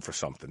doctor for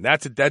something.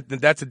 That's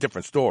a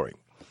different story.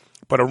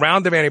 But a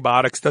round of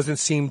antibiotics doesn't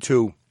seem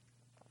to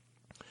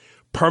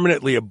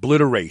permanently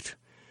obliterate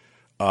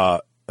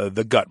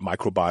the gut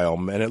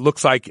microbiome, and it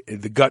looks like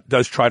the gut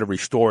does try to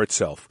restore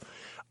itself.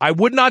 I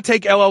would not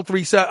take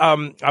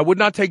LL3. I would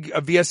not take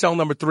a VSL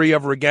number 3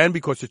 ever again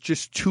because it's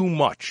just too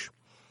much,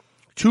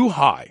 too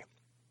high.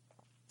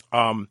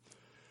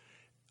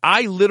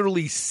 I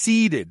literally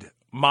seeded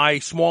my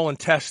small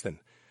intestine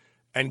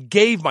and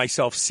gave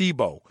myself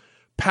SIBO,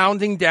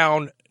 pounding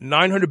down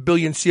 900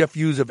 billion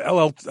CFUs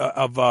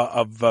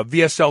of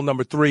VSL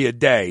number 3 a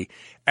day,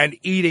 and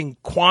eating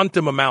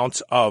quantum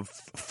amounts of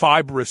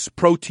fibrous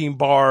protein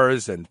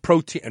bars and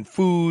protein and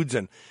foods,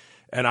 and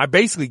I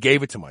basically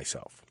gave it to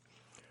myself.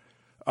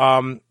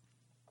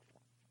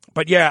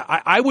 But yeah,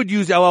 I would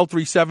use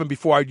LL37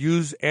 before I'd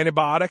use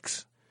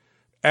antibiotics.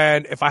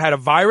 And if I had a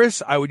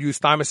virus, I would use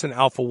thymosin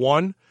alpha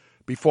 1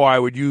 before I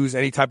would use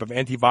any type of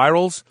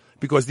antivirals,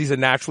 because these are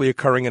naturally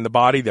occurring in the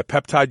body. The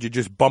peptides, you're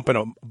just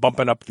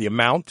bumping up the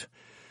amount.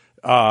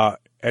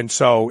 And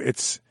so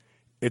it's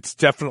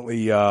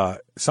definitely,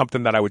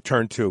 something that I would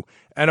turn to.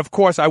 And of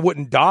course, I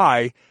wouldn't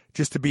die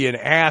just to be an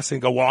ass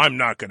and go, well, I'm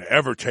not going to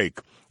ever take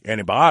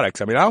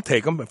antibiotics. I mean, I'll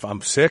take them if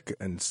I'm sick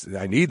and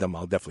I need them.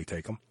 I'll definitely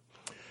take them.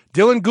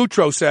 Dylan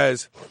Goutreau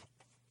says,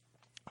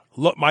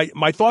 look,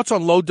 my thoughts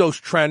on low dose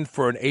trend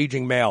for an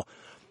aging male.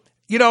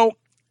 You know,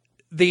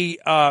 the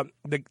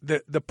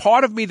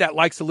part of me that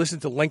likes to listen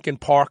to Linkin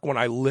Park when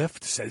I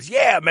lift says,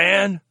 yeah,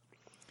 man.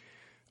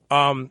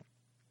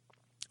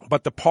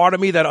 But the part of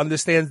me that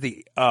understands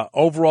the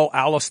overall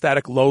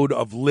allostatic load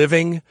of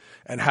living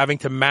and having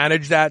to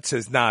manage that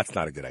says, nah, it's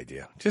not a good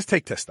idea. Just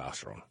take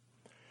testosterone.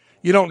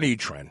 You don't need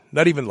Tren,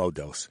 not even low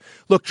dose.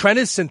 Look, Tren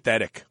is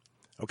synthetic,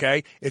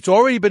 okay? It's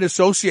already been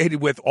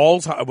associated with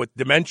with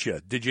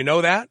dementia. Did you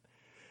know that?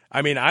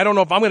 I mean, I don't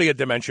know if I'm going to get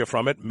dementia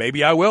from it.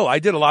 Maybe I will. I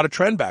did a lot of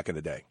Tren back in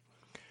the day.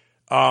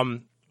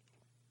 But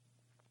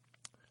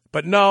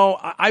no,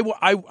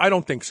 I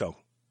don't think so,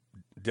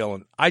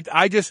 Dylan.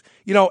 I just,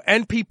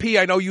 NPP,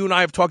 I know you and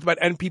I have talked about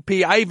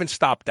NPP. I even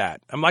stopped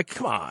that. I'm like,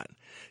 come on.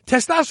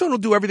 Testosterone will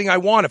do everything I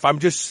want if I'm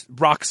just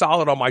rock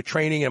solid on my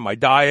training and my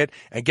diet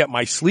and get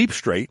my sleep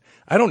straight.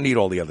 I don't need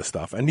all the other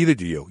stuff, and neither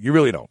do you. You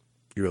really don't.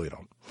 You really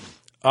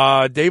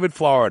don't. David,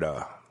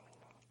 Florida.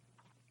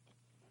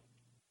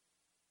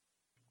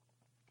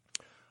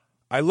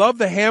 I love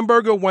the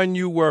hamburger when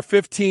you were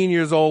 15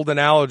 years old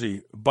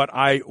analogy, but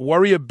I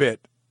worry a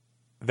bit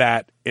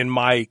that in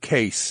my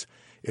case,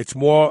 it's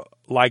more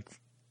like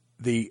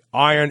the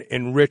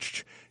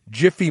iron-enriched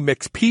Jiffy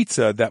Mix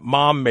pizza that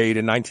Mom made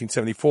in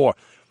 1974.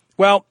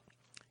 Well,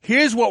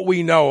 here's what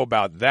we know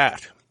about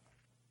that.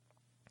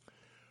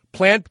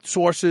 Plant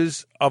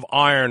sources of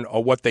iron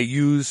are what they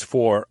use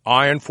for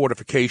iron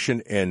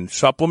fortification in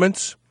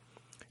supplements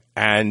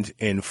and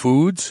in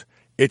foods.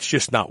 It's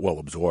just not well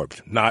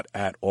absorbed, not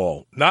at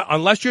all. Not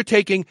unless you're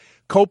taking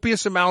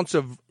copious amounts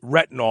of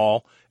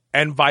retinol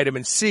and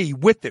vitamin C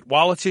with it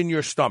while it's in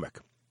your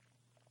stomach.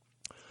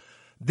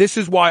 This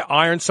is why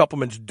iron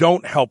supplements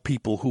don't help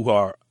people who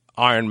are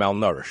iron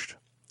malnourished.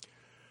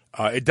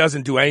 It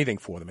doesn't do anything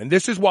for them. And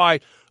this is why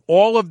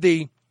all of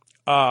the,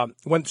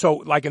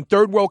 like in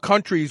third world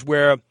countries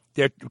where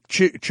their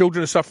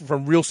children are suffering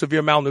from real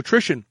severe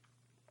malnutrition,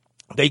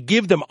 they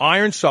give them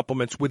iron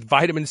supplements with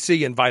vitamin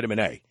C and vitamin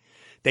A.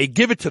 They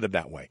give it to them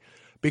that way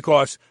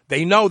because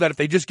they know that if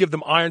they just give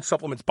them iron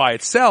supplements by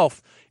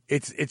itself,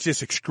 it's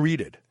just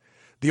excreted.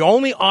 The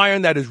only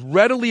iron that is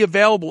readily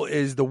available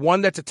is the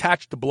one that's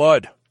attached to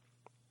blood.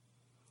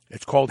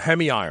 It's called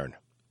hemi-iron.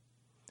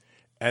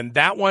 And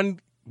that one,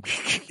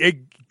 it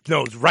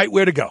knows right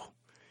where to go.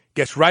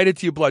 Gets right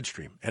into your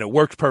bloodstream, and it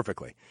works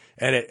perfectly.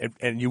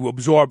 And you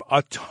absorb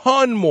a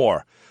ton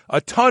more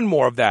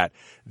of that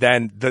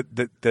than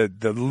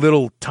the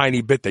little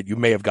tiny bit that you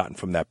may have gotten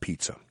from that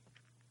pizza.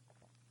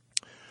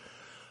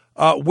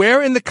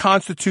 Where in the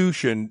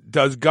Constitution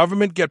does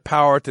government get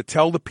power to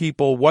tell the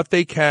people what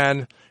they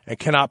can and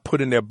cannot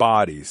put in their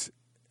bodies?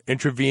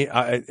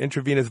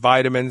 Intravenous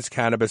vitamins,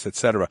 cannabis,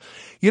 etc.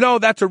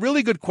 That's a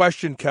really good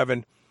question,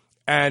 Kevin.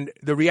 And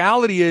the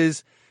reality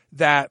is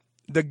that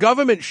the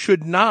government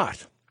should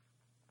not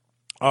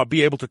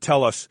be able to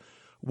tell us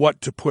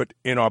what to put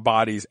in our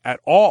bodies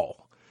at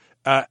all.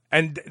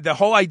 And the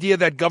whole idea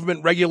that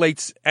government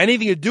regulates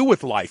anything to do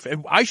with life,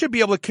 and I should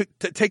be able to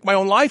take my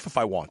own life if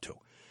I want to.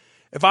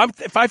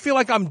 If I feel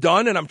like I'm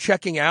done and I'm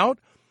checking out,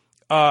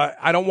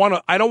 I don't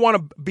want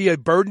to be a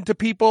burden to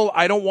people.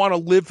 I don't want to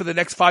live for the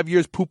next 5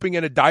 years pooping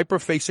in a diaper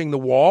facing the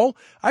wall.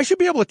 I should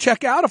be able to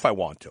check out if I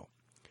want to.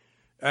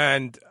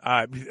 And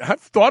I've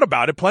thought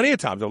about it plenty of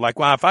times. I'm like,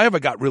 well, if I ever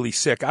got really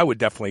sick, I would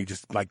definitely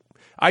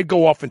I'd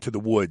go off into the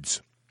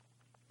woods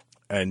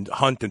and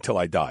hunt until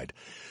I died.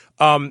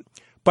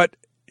 But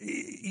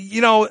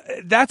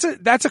that's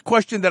a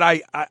question that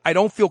I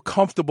don't feel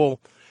comfortable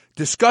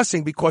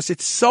discussing because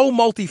it's so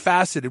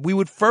multifaceted. We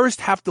would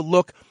first have to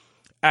look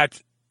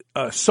at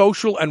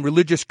social and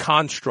religious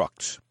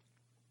constructs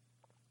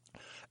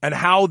and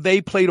how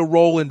they played a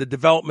role in the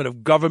development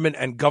of government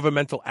and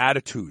governmental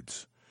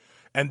attitudes.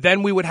 And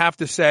then we would have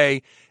to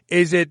say,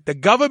 is it the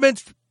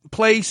government's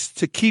place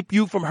to keep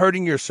you from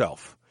hurting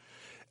yourself?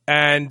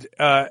 And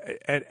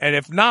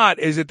if not,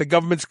 is it the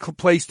government's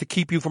place to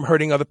keep you from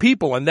hurting other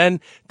people? And then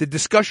the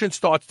discussion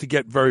starts to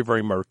get very,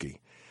 very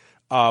murky.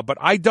 But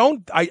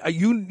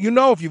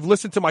if you've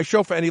listened to my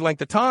show for any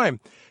length of time,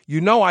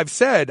 I've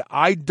said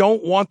I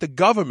don't want the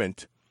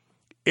government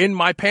in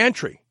my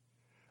pantry.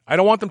 I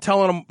don't want them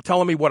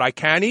telling me what I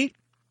can eat,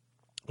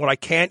 what I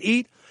can't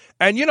eat.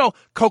 And,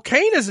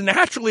 cocaine is a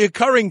naturally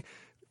occurring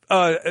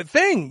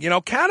thing.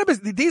 Cannabis,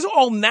 these are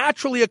all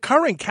naturally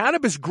occurring.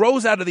 Cannabis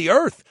grows out of the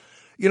earth.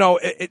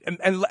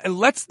 And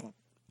let's,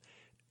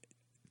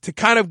 to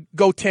kind of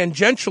go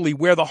tangentially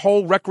where the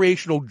whole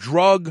recreational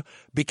drug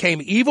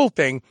became evil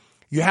thing,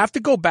 you have to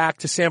go back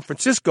to San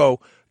Francisco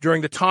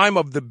during the time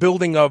of the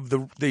building of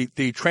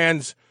the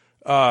Trans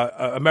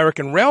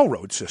American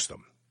Railroad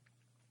system.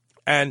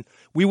 And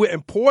we were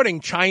importing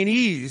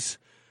Chinese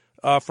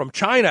from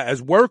China as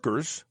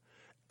workers,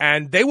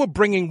 and they were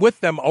bringing with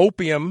them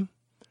opium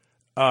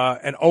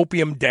and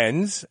opium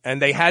dens,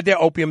 and they had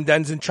their opium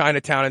dens in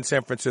Chinatown in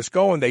San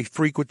Francisco, and they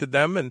frequented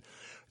them,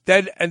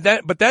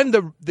 but then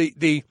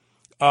the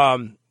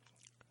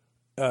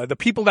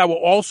people that were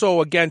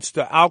also against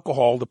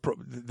alcohol,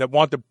 that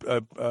wanted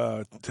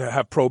to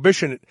have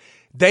prohibition,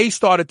 they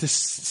started to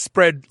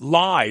spread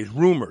lies,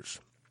 rumors.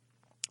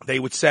 They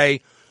would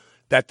say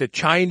that the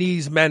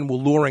Chinese men were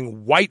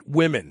luring white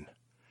women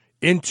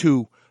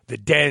into the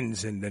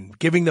dens and then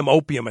giving them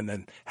opium and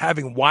then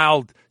having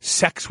wild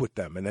sex with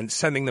them and then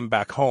sending them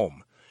back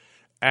home.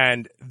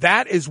 And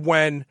that is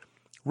when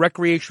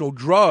recreational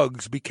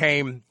drugs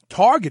became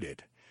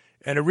targeted.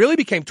 And it really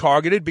became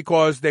targeted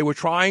because they were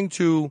trying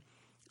to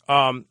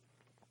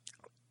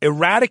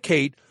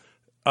eradicate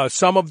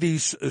some of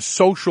these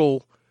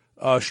social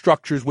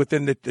structures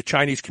within the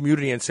Chinese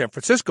community in San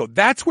Francisco.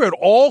 That's where it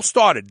all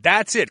started.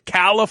 That's it.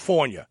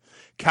 California.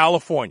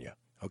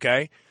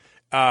 Okay?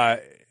 And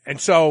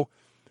so,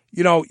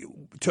 you know,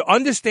 to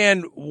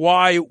understand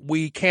why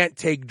we can't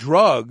take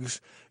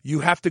drugs, you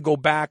have to go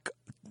back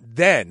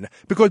then.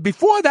 Because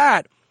before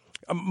that,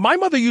 my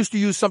mother used to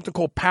use something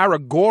called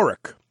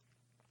paregoric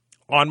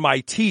on my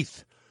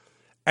teeth.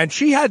 And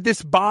she had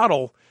this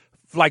bottle,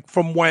 like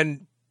from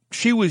when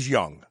she was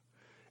young.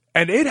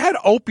 And it had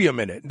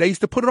opium in it. They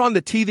used to put it on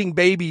the teething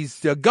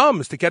babies'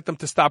 gums to get them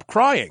to stop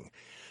crying.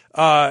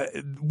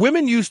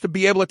 Women used to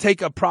be able to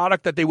take a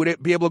product that they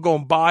would be able to go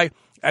and buy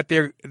at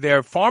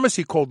their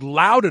pharmacy called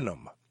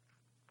laudanum,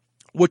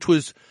 which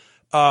was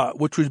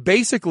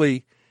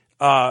basically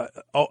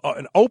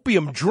an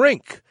opium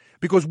drink,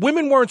 because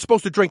women weren't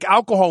supposed to drink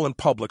alcohol in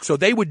public, so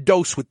they would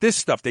dose with this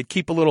stuff. They'd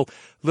keep a little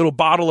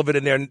bottle of it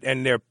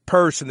in their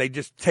purse, and they'd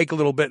just take a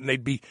little bit, and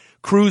they'd be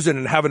cruising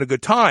and having a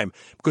good time,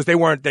 because it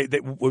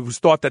was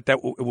thought that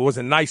it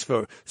wasn't nice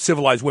for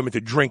civilized women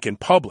to drink in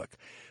public.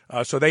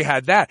 So they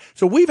had that.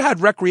 So we've had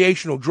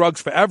recreational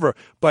drugs forever,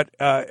 but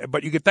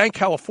you could thank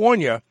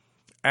California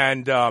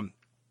and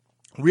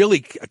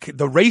really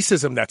the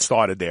racism that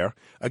started there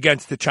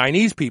against the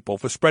Chinese people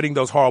for spreading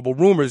those horrible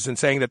rumors and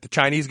saying that the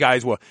Chinese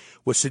guys were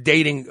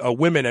sedating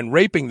women and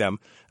raping them,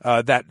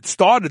 that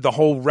started the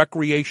whole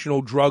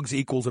recreational drugs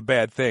equals a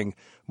bad thing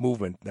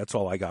movement. That's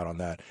all I got on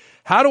that.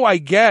 How do I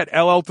get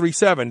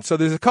LL37? So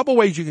there's a couple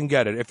ways you can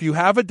get it. If you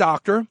have a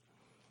doctor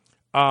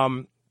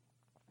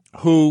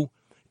who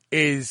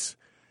is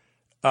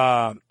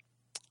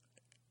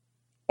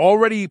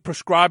already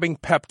prescribing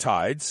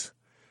peptides,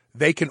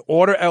 they can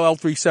order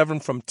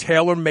LL37 from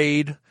Tailor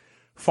Made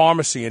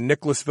Pharmacy in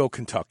Nicholasville,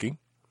 Kentucky.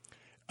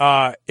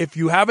 If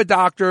you have a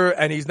doctor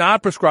and he's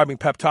not prescribing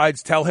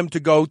peptides, tell him to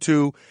go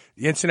to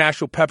the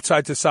International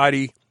Peptide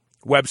Society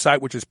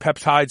website, which is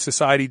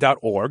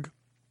peptidesociety.org,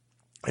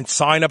 and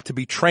sign up to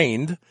be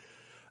trained.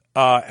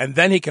 And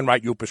then he can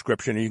write you a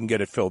prescription and you can get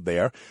it filled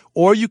there.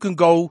 Or you can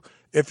go,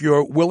 if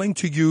you're willing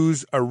to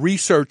use a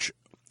research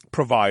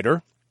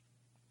provider,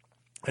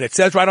 and it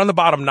says right on the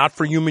bottom, not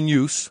for human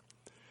use,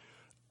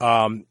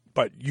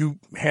 but you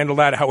handle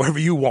that however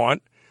you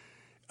want.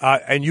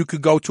 And you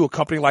could go to a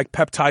company like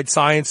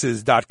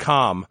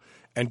peptidesciences.com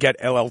and get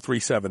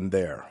LL37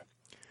 there.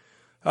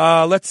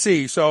 Let's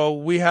see. So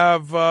we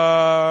have,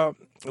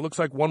 it looks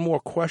like one more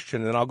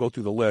question, and then I'll go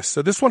through the list.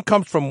 So this one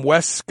comes from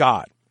Wes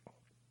Scott.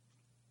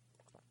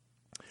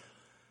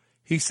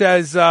 He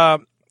says,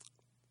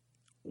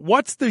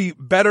 what's the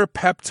better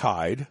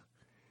peptide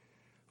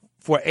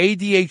for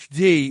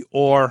ADHD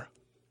or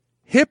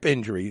hip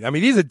injury? I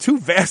mean, these are two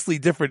vastly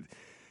different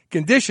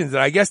conditions,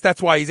 and I guess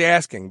that's why he's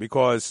asking,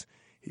 because,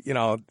 you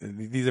know,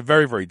 these are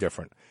very, very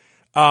different.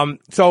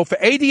 So for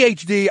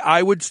ADHD,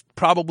 I would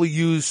probably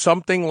use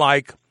something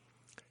like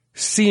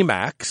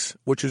C-Max,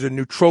 which is a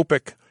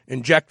nootropic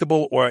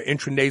injectable or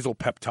intranasal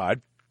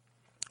peptide,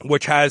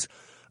 which has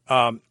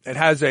it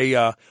has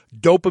a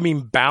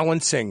dopamine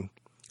balancing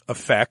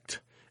effect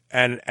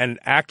and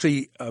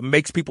actually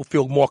makes people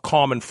feel more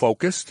calm and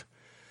focused.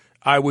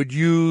 I would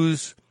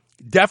use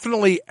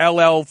definitely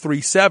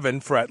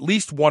LL37 for at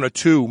least 1 or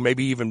 2,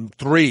 maybe even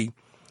 3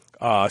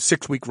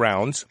 6-week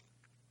rounds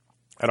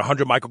at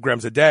 100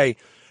 micrograms a day,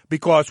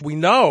 because we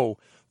know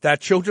that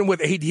children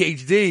with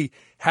ADHD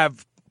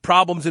have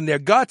problems in their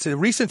guts. A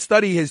recent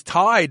study has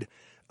tied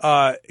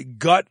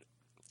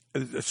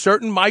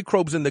certain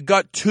microbes in the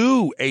gut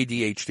to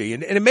ADHD,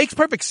 and it makes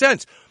perfect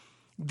sense.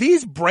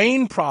 These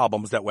brain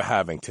problems that we're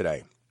having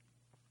today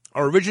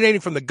are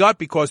originating from the gut,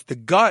 because the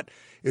gut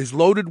is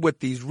loaded with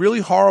these really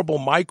horrible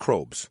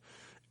microbes,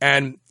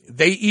 and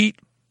they eat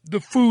the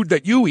food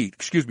that you eat.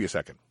 Excuse me a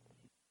second.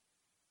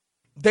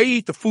 They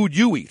eat the food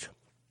you eat,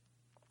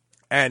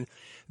 and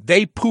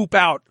they poop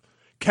out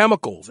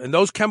chemicals, and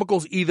those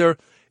chemicals either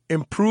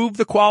improve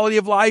the quality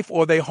of life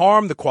or they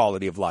harm the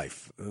quality of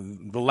life,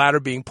 the latter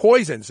being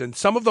poisons. And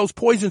some of those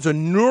poisons are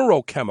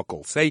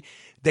neurochemicals.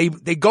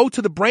 They go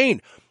to the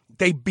brain.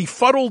 They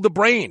befuddle the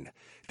brain.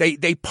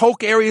 They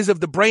poke areas of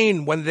the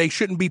brain when they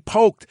shouldn't be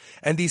poked,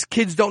 and these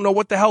kids don't know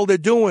what the hell they're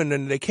doing,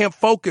 and they can't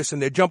focus,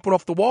 and they're jumping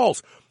off the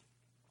walls.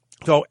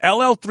 So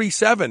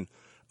LL37,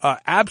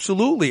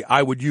 absolutely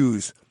I would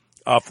use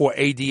for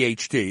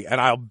ADHD,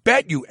 and I'll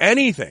bet you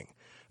anything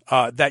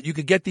that you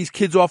could get these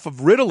kids off of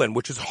Ritalin,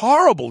 which is a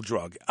horrible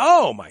drug.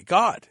 Oh, my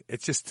God.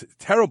 It's just a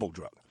terrible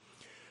drug.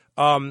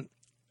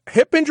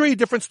 Hip injury,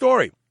 different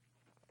story.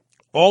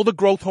 All the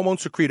growth hormone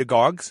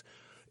secretagogues,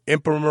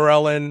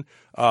 ipamorelin,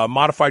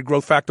 modified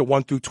growth factor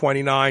 1 through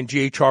 29,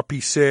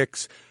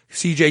 GHRP6,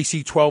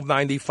 CJC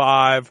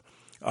 1295,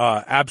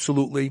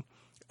 absolutely.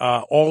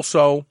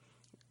 Also,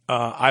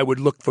 I would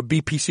look for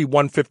BPC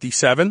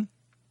 157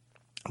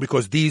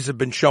 because these have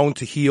been shown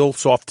to heal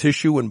soft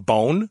tissue and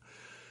bone.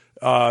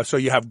 So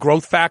you have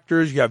growth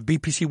factors, you have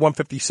BPC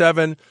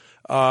 157,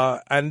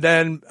 and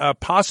then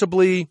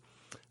possibly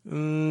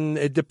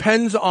it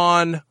depends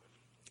on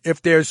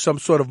if there's some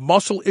sort of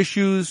muscle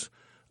issues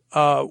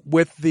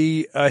with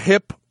the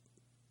hip,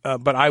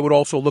 but I would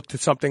also look to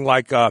something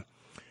like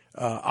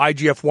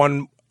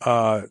IGF-1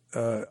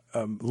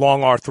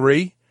 long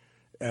R3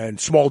 and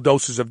small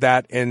doses of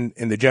that in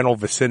the general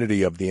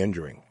vicinity of the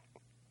injury.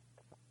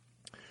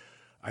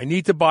 I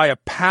need to buy a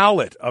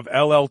pallet of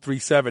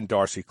LL37,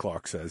 Darcy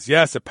Clark says.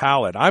 Yes, a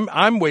pallet.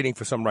 I'm waiting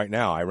for some right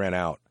now. I ran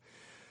out.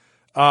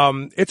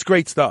 It's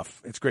great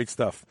stuff. It's great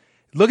stuff.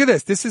 Look at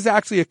this. This is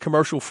actually a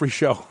commercial-free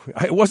show.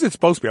 It wasn't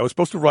supposed to be. I was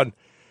supposed to run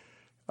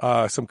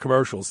some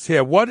commercials.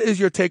 Here, what is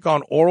your take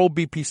on oral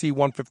BPC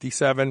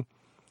 157?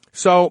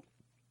 So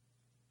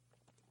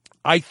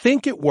I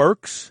think it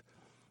works,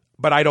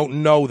 but I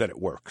don't know that it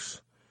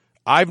works.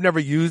 I've never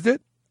used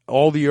it.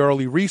 All the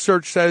early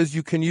research says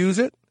you can use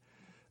it.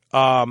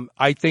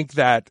 I think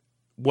that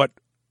what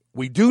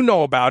we do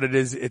know about it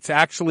is it's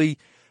actually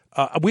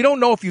we don't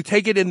know if you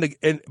take it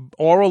in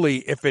orally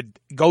if it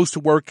goes to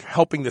work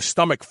helping the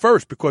stomach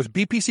first, because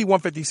BPC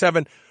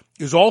 157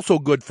 is also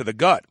good for the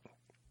gut.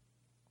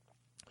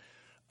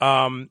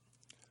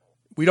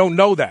 We don't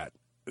know that.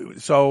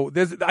 So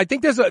I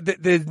think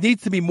there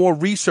needs to be more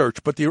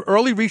research, but the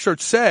early research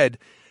said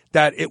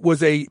that it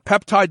was a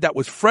peptide that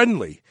was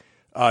friendly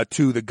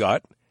to the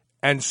gut,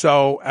 and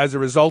so as a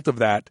result of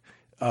that,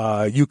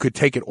 you could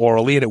take it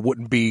orally and it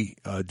wouldn't be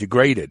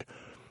degraded.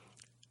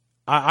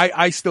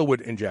 I still would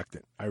inject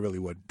it. I really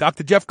would.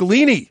 Dr. Jeff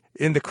Galini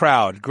in the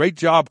crowd. Great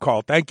job,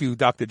 Carl. Thank you,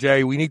 Dr.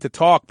 J. We need to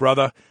talk,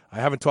 brother. I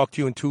haven't talked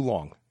to you in too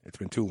long. It's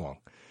been too long.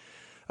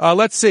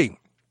 Let's see.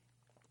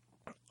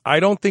 I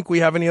don't think we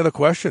have any other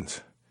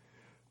questions.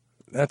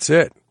 That's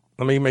it.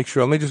 Let me make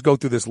sure. Let me just go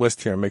through this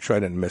list here and make sure I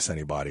didn't miss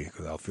anybody,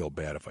 because I'll feel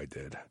bad if I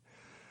did.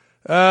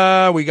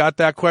 We got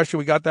that question.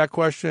 We got that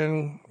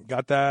question.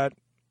 Got that.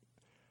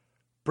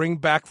 Bring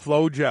back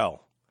Flow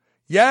Gel.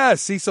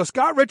 Yes, see, so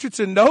Scott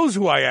Richardson knows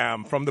who I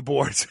am from the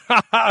boards.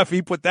 If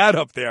he put that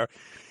up there.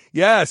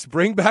 Yes,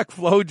 bring back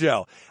Flow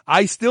Gel.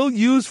 I still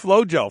use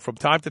Flow Gel from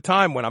time to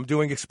time when I'm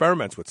doing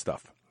experiments with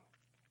stuff.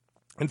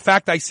 In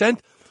fact, I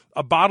sent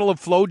a bottle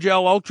of Flow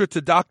Gel Ultra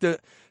to Dr.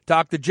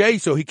 J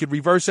so he could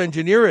reverse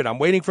engineer it. I'm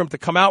waiting for him to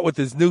come out with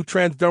his new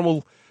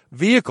transdermal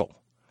vehicle.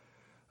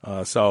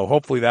 So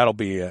hopefully that'll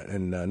be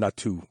in not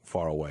too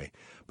far away.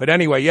 But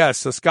anyway, yes,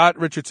 so Scott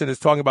Richardson is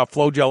talking about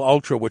Flow Gel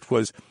Ultra, which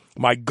was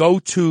my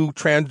go-to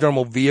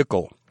transdermal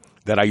vehicle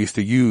that I used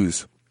to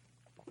use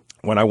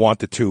when I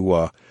wanted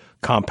to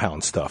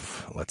compound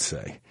stuff, let's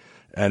say.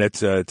 And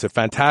it's a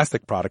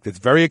fantastic product. It's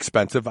very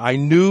expensive. I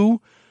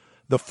knew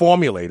the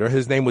formulator.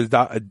 His name was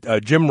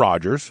Jim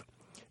Rogers,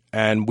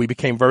 and we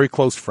became very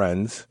close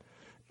friends.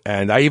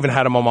 And I even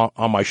had him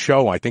on my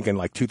show, I think in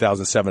like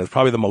 2007. It's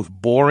probably the most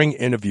boring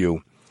interview.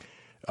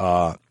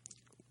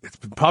 It's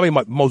probably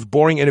my most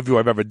boring interview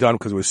I've ever done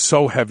because it was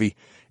so heavy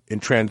in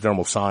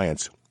transdermal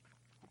science.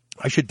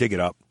 I should dig it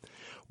up.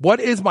 What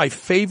is my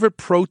favorite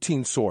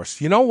protein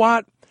source? You know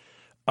what?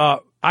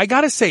 I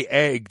got to say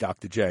egg,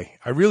 Dr. J.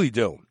 I really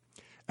do.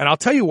 And I'll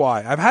tell you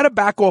why. I've had to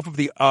back off of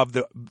the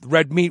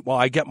red meat while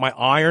I get my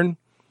iron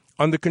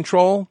under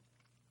control.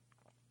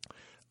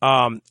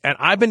 And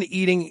I've been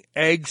eating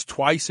eggs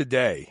twice a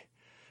day.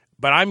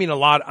 But I mean a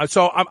lot.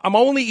 So I'm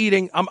only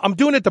eating, I'm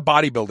doing it the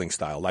bodybuilding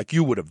style, like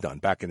you would have done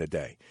back in the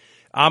day.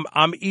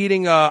 I'm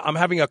eating, I'm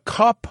having a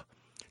cup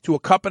to a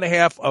cup and a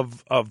half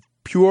of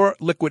pure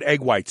liquid egg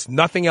whites,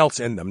 nothing else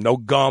in them, no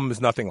gums,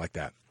 nothing like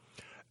that.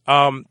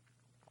 And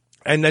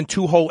then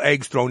 2 whole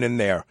eggs thrown in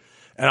there.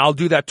 And I'll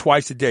do that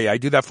twice a day. I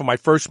do that for my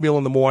first meal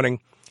in the morning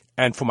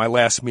and for my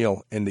last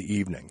meal in the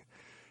evening.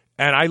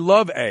 And I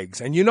love eggs.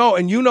 And you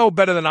know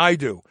better than I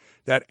do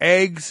that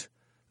eggs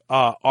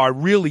are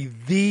really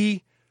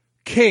the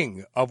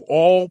king of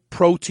all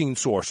protein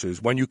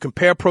sources. When you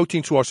compare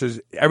protein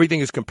sources, everything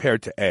is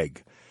compared to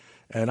egg.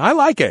 And I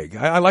like egg.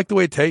 I like the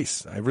way it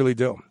tastes. I really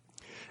do.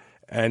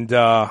 And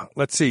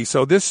let's see.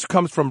 So this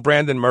comes from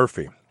Brandon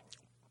Murphy.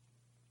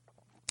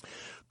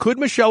 Could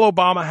Michelle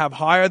Obama have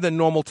higher than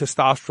normal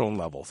testosterone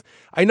levels?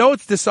 I know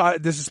this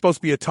is supposed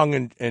to be a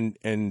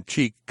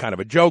tongue-in-cheek kind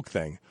of a joke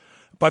thing,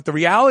 but the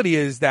reality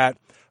is that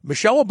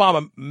Michelle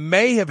Obama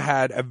may have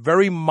had a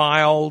very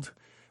mild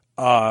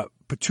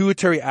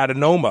pituitary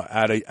adenoma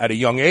at a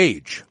young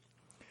age.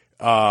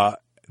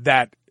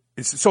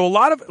 So a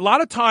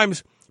lot of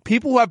times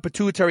people who have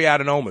pituitary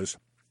adenomas,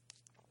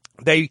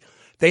 they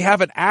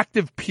have an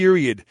active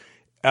period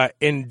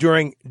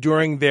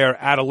during their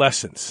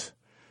adolescence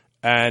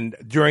and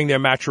during their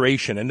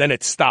maturation, and then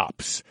it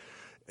stops.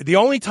 The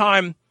only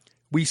time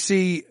we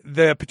see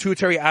the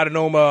pituitary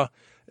adenoma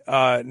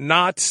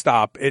not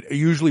stop, it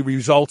usually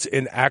results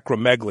in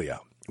acromegalia,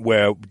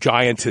 where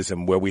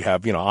giantism, where we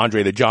have,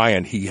 Andre the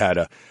Giant, he had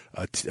a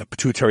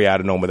pituitary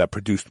adenoma that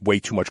produced way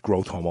too much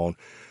growth hormone.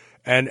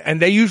 And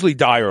they usually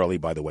die early,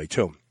 by the way,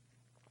 too.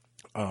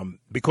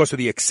 because of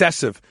the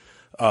excessive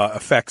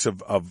effects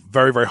of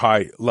very, very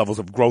high levels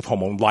of growth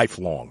hormone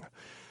lifelong.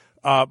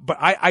 But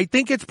I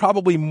think it's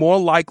probably more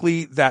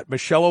likely that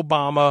Michelle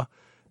Obama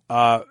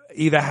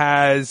either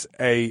has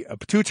a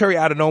pituitary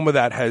adenoma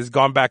that has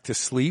gone back to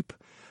sleep,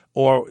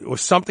 or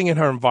something in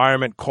her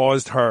environment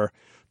caused her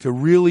to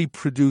really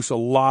produce a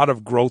lot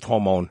of growth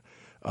hormone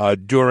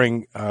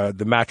during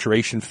the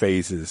maturation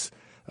phases,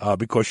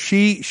 because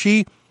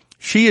she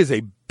is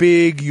a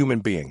big human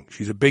being.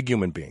 She's a big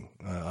human being.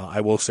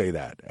 I will say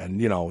that.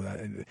 And,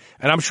 and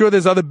I'm sure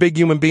there's other big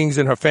human beings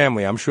in her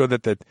family. I'm sure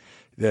that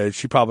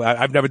she probably,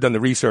 I've never done the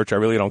research. I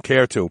really don't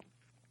care to,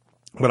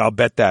 but I'll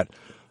bet that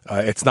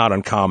it's not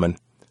uncommon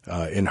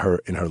in her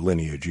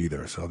lineage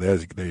either. So there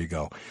you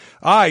go.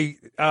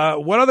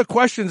 What other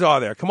questions are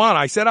there? Come on.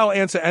 I said I'll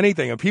answer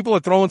anything, and people are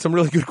throwing some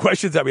really good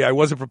questions at me I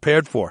wasn't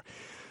prepared for.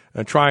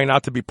 And trying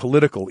not to be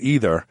political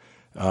either.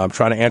 I'm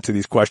trying to answer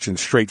these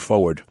questions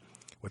straightforward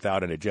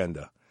without an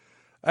agenda.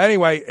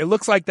 Anyway, it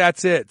looks like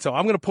that's it. So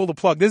I'm going to pull the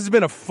plug. This has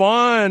been a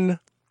fun,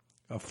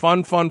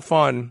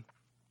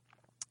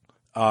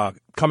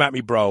 come at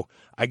me, bro.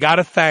 I got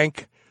to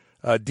thank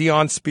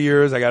Dion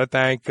Spears. I got to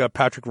thank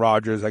Patrick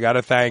Rogers. I got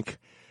to thank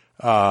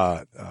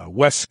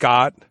Wes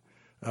Scott.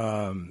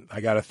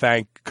 I got to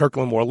thank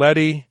Kirkland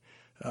Morletti.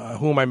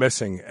 Who am I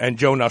missing? And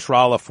Joe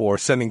Nasrallah for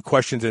sending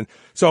questions in.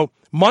 So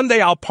Monday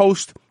I'll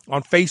post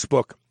on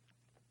Facebook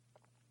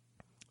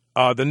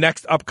the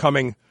next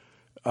upcoming,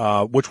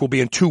 which will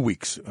be in 2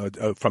 weeks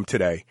from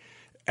today.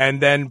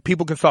 And then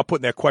people can start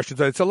putting their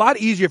questions. It's a lot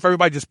easier if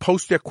everybody just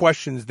posts their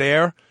questions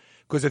there,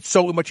 because it's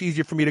so much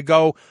easier for me to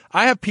go.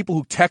 I have people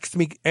who text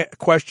me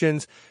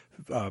questions,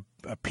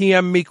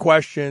 PM me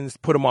questions,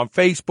 put them on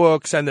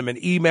Facebook, send them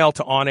an email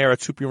to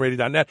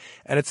onair@superhumanradio.net.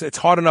 And it's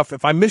hard enough.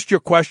 If I missed your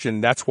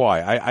question, that's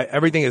why.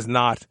 Everything is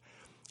not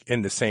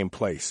in the same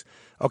place.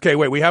 Okay,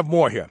 wait, we have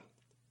more here.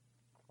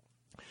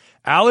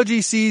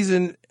 Allergy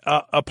season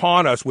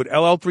upon us. Would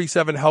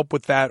LL37 help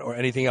with that or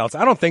anything else?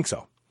 I don't think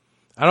so.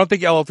 I don't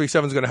think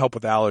LL37 is going to help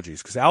with allergies,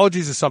 because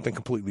allergies is something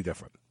completely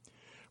different,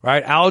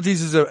 right?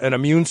 Allergies is an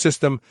immune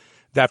system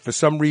that for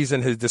some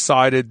reason has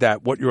decided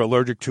that what you're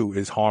allergic to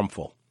is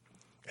harmful,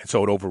 and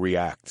so it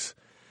overreacts.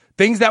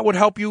 Things that would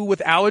help you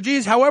with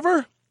allergies,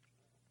 however,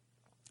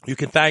 you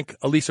can thank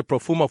Elisa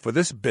Profumo for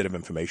this bit of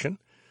information.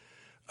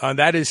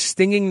 That is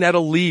stinging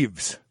nettle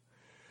leaves,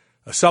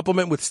 a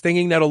supplement with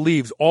stinging nettle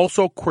leaves,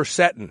 also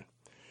quercetin.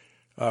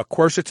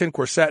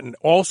 Quercetin,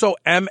 also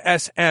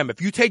MSM.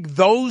 If you take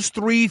those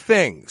three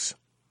things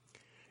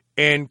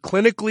in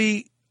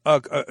clinical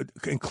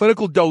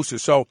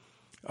doses, so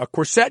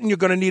quercetin you're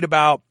going to need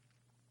about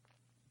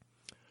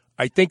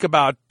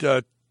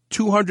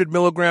 200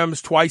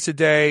 milligrams twice a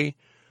day.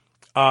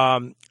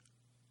 I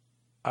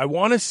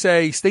want to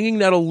say stinging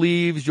nettle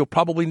leaves, you'll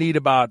probably need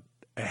about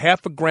a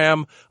half a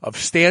gram of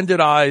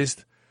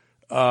standardized,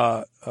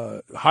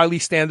 highly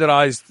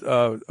standardized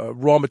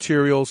raw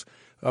materials.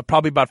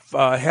 Probably about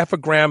half a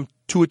gram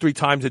 2 or 3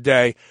 times a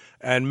day.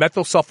 And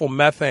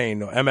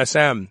methylsulfomethane, or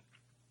MSM,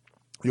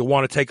 you'll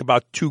want to take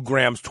about 2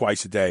 grams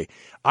twice a day.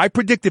 I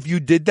predict if you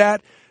did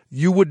that,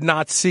 you would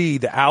not see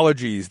the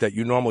allergies that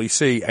you normally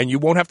see, and you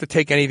won't have to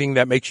take anything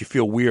that makes you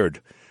feel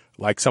weird,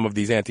 like some of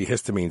these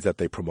antihistamines that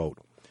they promote.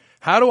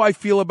 How do I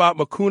feel about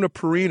Mucuna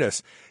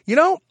perennis?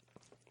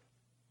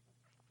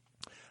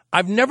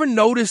 I've never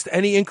noticed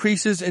any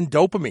increases in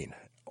dopamine,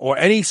 or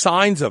any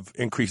signs of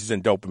increases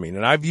in dopamine.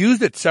 And I've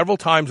used it several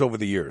times over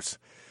the years.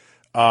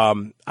 I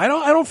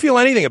don't feel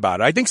anything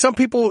about it. I think some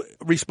people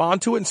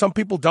respond to it and some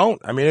people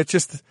don't. I mean, it's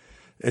just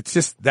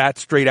that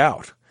straight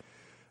out.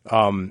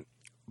 Look,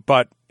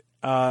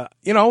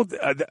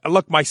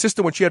 my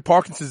sister, when she had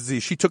Parkinson's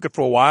disease, she took it for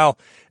a while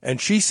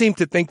and she seemed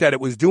to think that it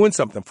was doing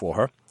something for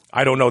her.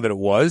 I don't know that it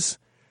was,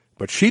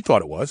 but she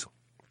thought it was.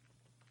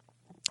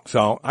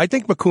 So I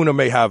think Mucuna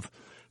may have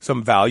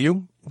some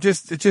value.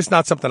 It's just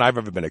not something I've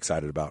ever been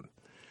excited about.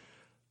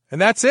 And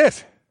that's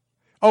it.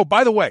 Oh,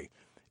 by the way,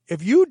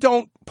 if you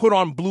don't put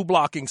on blue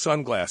blocking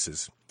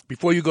sunglasses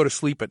before you go to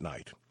sleep at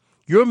night,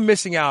 you're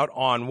missing out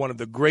on one of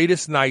the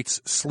greatest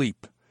night's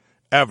sleep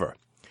ever.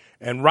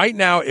 And right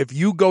now, if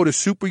you go to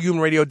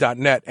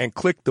superhumanradio.net and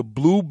click the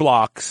Blue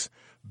Blocks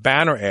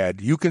banner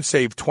ad, you can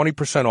save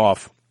 20%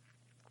 off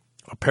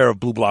a pair of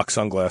Blue Block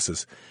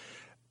sunglasses.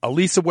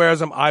 Elisa wears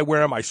them. I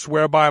wear them. I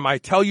swear by them. I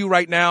tell you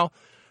right now,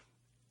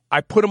 I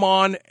put them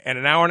on, and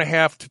an hour and a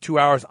half to 2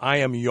 hours, I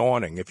am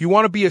yawning. If you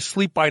want to be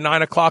asleep by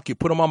 9 o'clock, you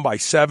put them on by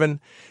 7.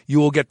 You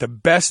will get the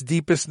best,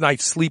 deepest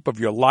night's sleep of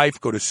your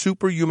life. Go to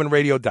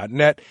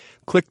superhumanradio.net,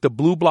 click the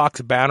Blue Blocks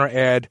banner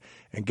ad,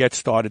 and get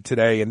started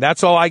today. And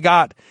that's all I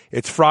got.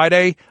 It's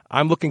Friday.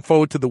 I'm looking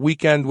forward to the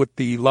weekend with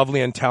the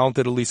lovely and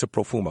talented Elisa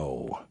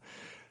Profumo.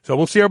 So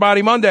we'll see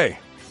everybody Monday.